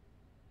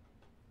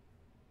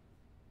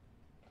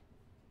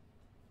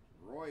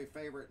 Roy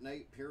Favorite,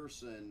 Nate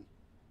Pearson.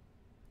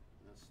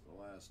 That's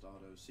the last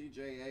auto.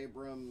 C.J.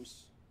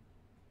 Abrams.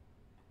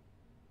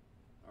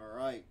 All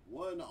right,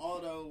 one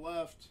auto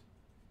left.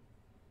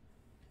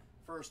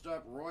 First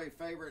up, Roy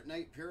Favorite,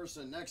 Nate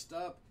Pearson. Next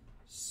up,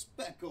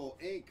 Speckle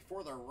Ink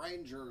for the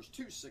Rangers,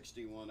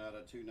 261 out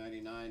of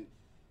 299.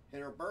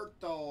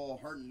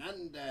 Heriberto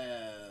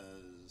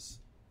Hernandez.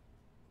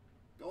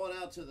 Going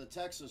out to the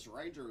Texas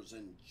Rangers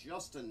and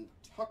Justin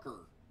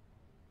Tucker.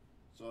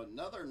 So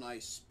another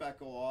nice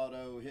Speckle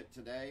auto hit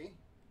today.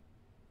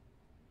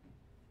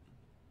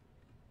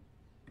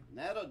 And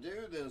that'll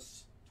do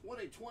this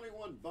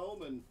 2021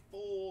 Bowman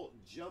full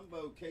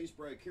jumbo case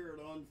break here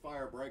at On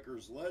Fire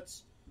Breakers.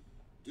 Let's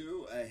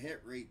do a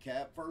hit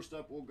recap. First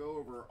up, we'll go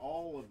over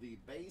all of the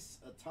base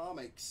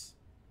atomics.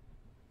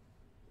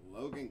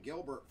 Logan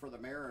Gilbert for the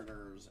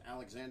Mariners,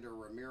 Alexander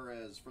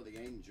Ramirez for the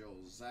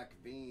Angels, Zach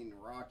Veen,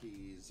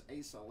 Rockies,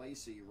 Asa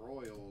Lacy,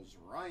 Royals,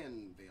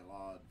 Ryan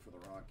Vilad for the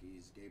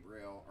Rockies,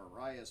 Gabriel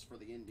Arias for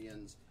the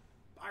Indians,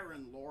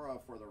 Byron Laura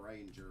for the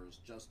Rangers,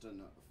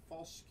 Justin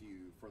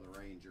Foscue for the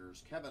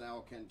Rangers, Kevin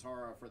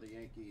Alcantara for the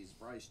Yankees,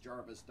 Bryce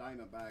Jarvis,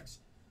 Diamondbacks,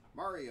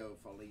 Mario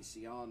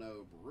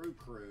Feliciano, Brew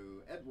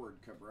Crew, Edward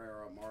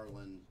Cabrera,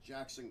 Marlins,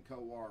 Jackson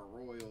Kowar,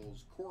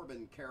 Royals,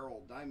 Corbin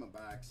Carroll,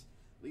 Diamondbacks,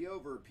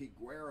 Leover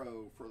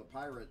Piguero for the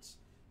Pirates,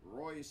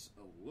 Royce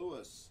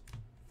Lewis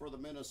for the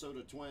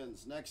Minnesota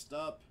Twins. Next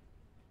up,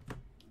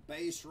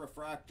 base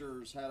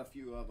refractors, had a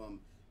few of them.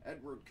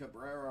 Edward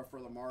Cabrera for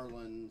the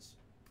Marlins,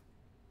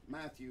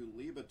 Matthew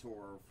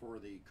Libator for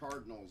the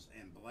Cardinals,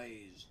 and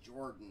Blaze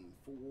Jordan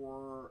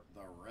for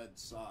the Red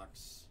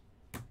Sox.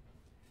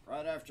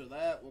 Right after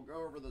that, we'll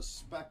go over the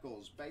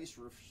Speckles. Base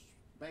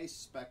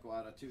Speckle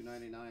out of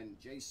 299,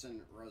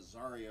 Jason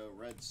Rosario,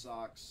 Red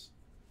Sox,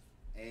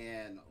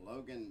 and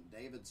Logan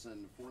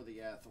Davidson for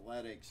the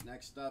Athletics.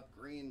 Next up,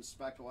 Green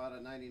Speckle out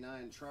of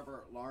 99,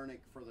 Trevor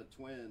Larnach for the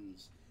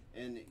Twins,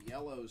 and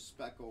Yellow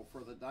Speckle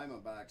for the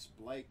Diamondbacks,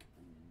 Blake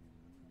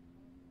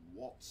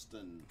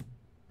Walston.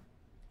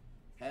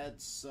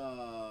 Had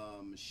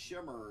some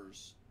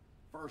shimmers.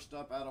 First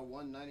up out of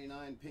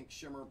 199, Pink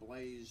Shimmer,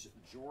 Blaze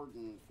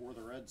Jordan for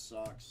the Red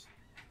Sox.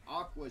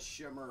 Aqua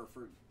Shimmer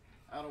for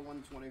out of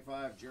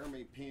 125,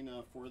 Jeremy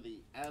Pena for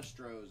the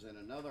Astros. And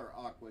another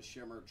Aqua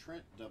Shimmer,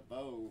 Trent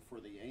DeBow for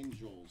the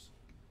Angels.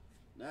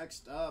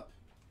 Next up,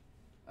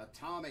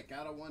 Atomic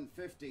out of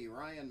 150,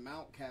 Ryan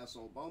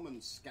Mountcastle,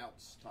 Bowman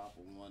Scouts top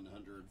of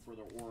 100 for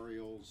the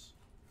Orioles.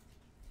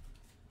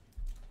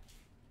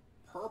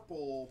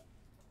 Purple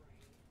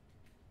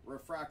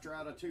Refractor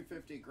out of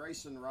 250,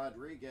 Grayson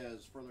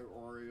Rodriguez for the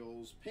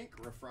Orioles. Pink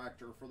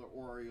Refractor for the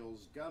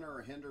Orioles,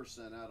 Gunnar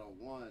Henderson out of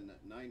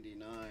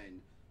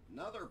 199.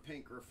 Another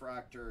Pink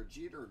Refractor,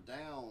 Jeter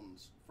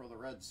Downs for the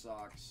Red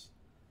Sox.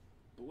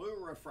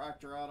 Blue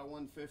Refractor out of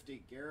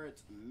 150,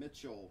 Garrett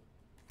Mitchell.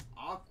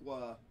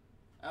 Aqua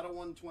out of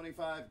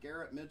 125,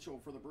 Garrett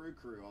Mitchell for the Brew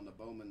Crew on the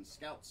Bowman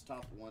Scouts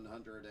top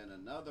 100. And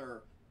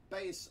another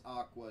base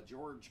Aqua,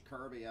 George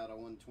Kirby out of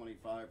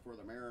 125 for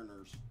the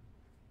Mariners.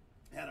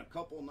 Had a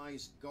couple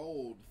nice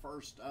gold.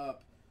 First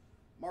up,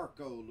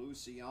 Marco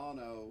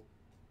Luciano,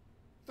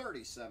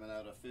 37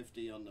 out of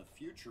 50 on the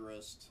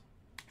Futurist.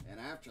 And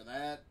after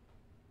that,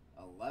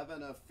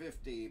 11 of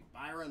 50,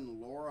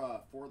 Byron Laura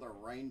for the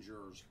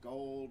Rangers,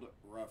 gold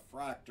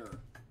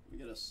refractor. Let me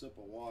get a sip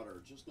of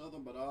water. Just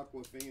nothing but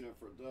Aquafina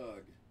for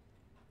Doug.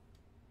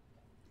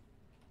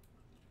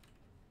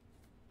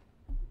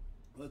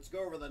 Let's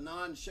go over the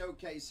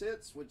non-showcase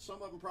hits, which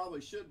some of them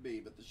probably should be,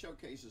 but the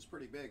showcase is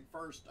pretty big.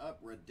 First up,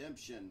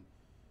 Redemption.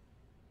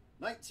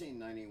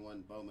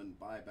 1991 Bowman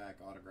buyback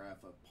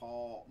autograph of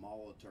Paul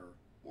Molitor.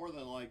 More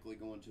than likely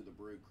going to the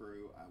Brew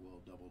Crew. I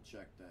will double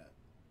check that.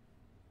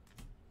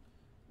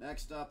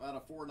 Next up, out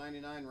of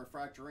 499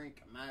 Refractor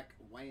Ink, Mac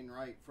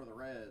Wainwright for the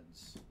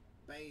Reds.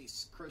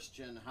 Base,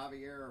 Christian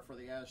Javier for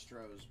the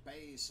Astros.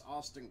 Base,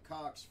 Austin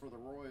Cox for the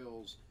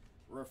Royals.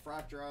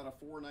 Refractor out of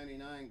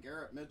 499,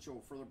 Garrett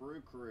Mitchell for the Brew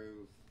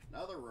Crew.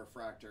 Another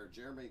refractor,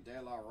 Jeremy De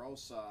La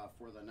Rosa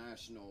for the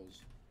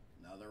Nationals.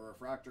 Another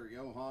refractor,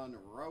 Johan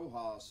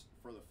Rojas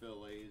for the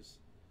Phillies.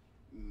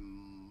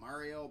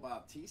 Mario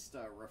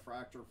Bautista,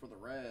 refractor for the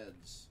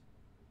Reds.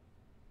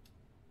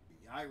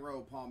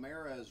 Jairo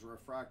Palmeras,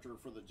 refractor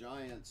for the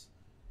Giants.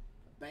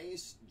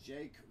 Base,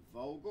 Jake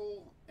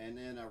Vogel, and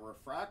then a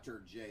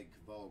refractor, Jake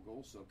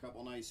Vogel. So a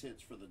couple nice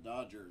hits for the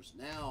Dodgers.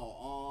 Now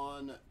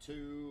on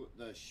to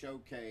the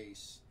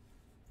showcase.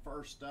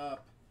 First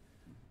up,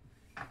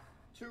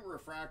 two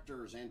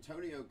refractors,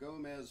 Antonio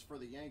Gomez for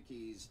the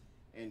Yankees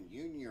and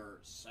Junior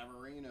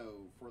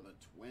Severino for the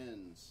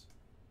Twins.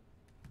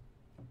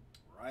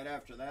 Right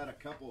after that, a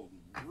couple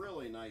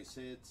really nice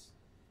hits.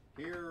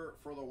 Here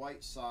for the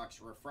White Sox,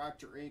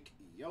 Refractor Ink,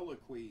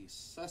 Yoloqui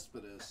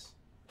Cespedes.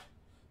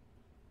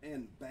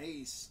 And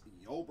base,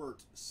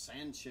 Yolbert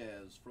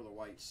Sanchez for the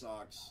White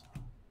Sox.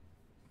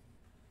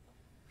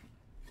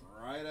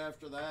 Right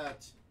after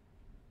that,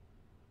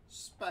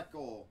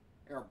 Speckle,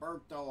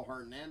 Alberto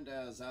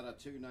Hernandez out of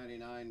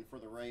 299 for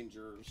the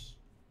Rangers.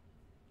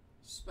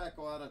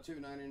 Speckle out of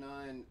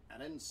 299,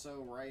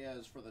 Adenso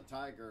Reyes for the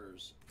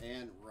Tigers.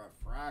 And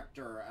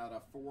refractor out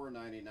of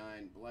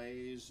 499,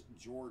 Blaze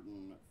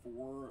Jordan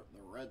for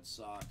the Red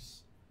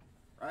Sox.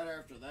 Right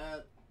after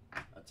that,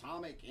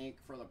 Atomic Ink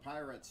for the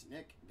Pirates,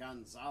 Nick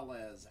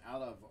Gonzalez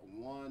out of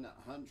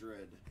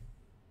 100.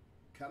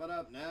 Coming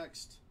up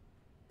next,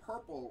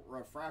 purple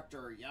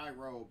refractor,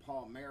 Jairo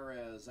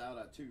Palmeras out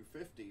of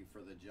 250 for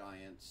the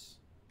Giants.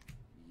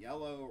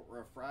 Yellow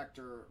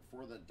refractor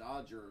for the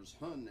Dodgers,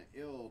 Hun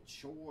Il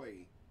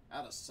Choi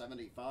out of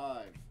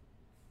 75.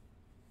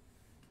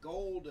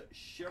 Gold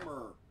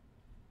shimmer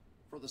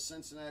for the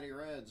Cincinnati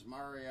Reds,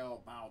 Mario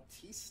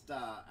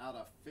Bautista out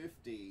of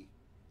 50.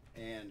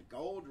 And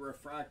gold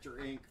refractor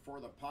ink for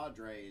the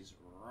Padres,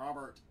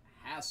 Robert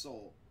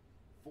Hassel,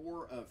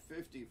 4 of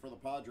 50 for the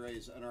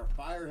Padres. And our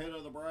fire hit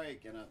of the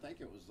break, and I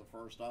think it was the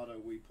first auto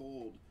we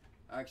pulled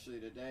actually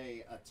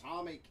today,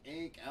 Atomic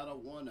Ink out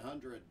of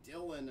 100,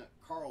 Dylan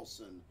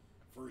Carlson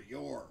for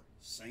your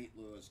St.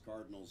 Louis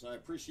Cardinals. I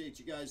appreciate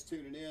you guys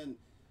tuning in.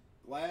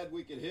 Glad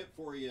we could hit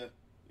for you.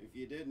 If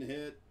you didn't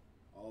hit,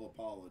 all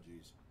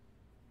apologies.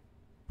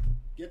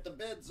 Get the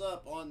bids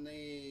up on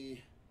the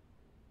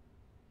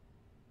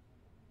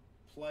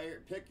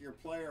pick your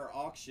player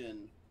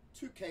auction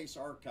 2-case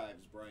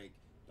archives break.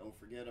 Don't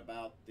forget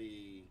about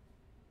the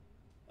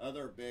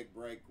other big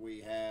break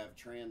we have,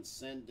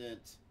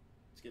 Transcendent.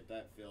 Let's get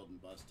that filled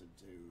and busted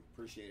too.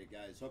 Appreciate it,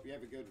 guys. Hope you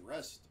have a good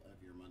rest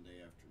of your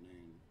Monday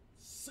afternoon.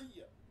 See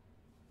ya.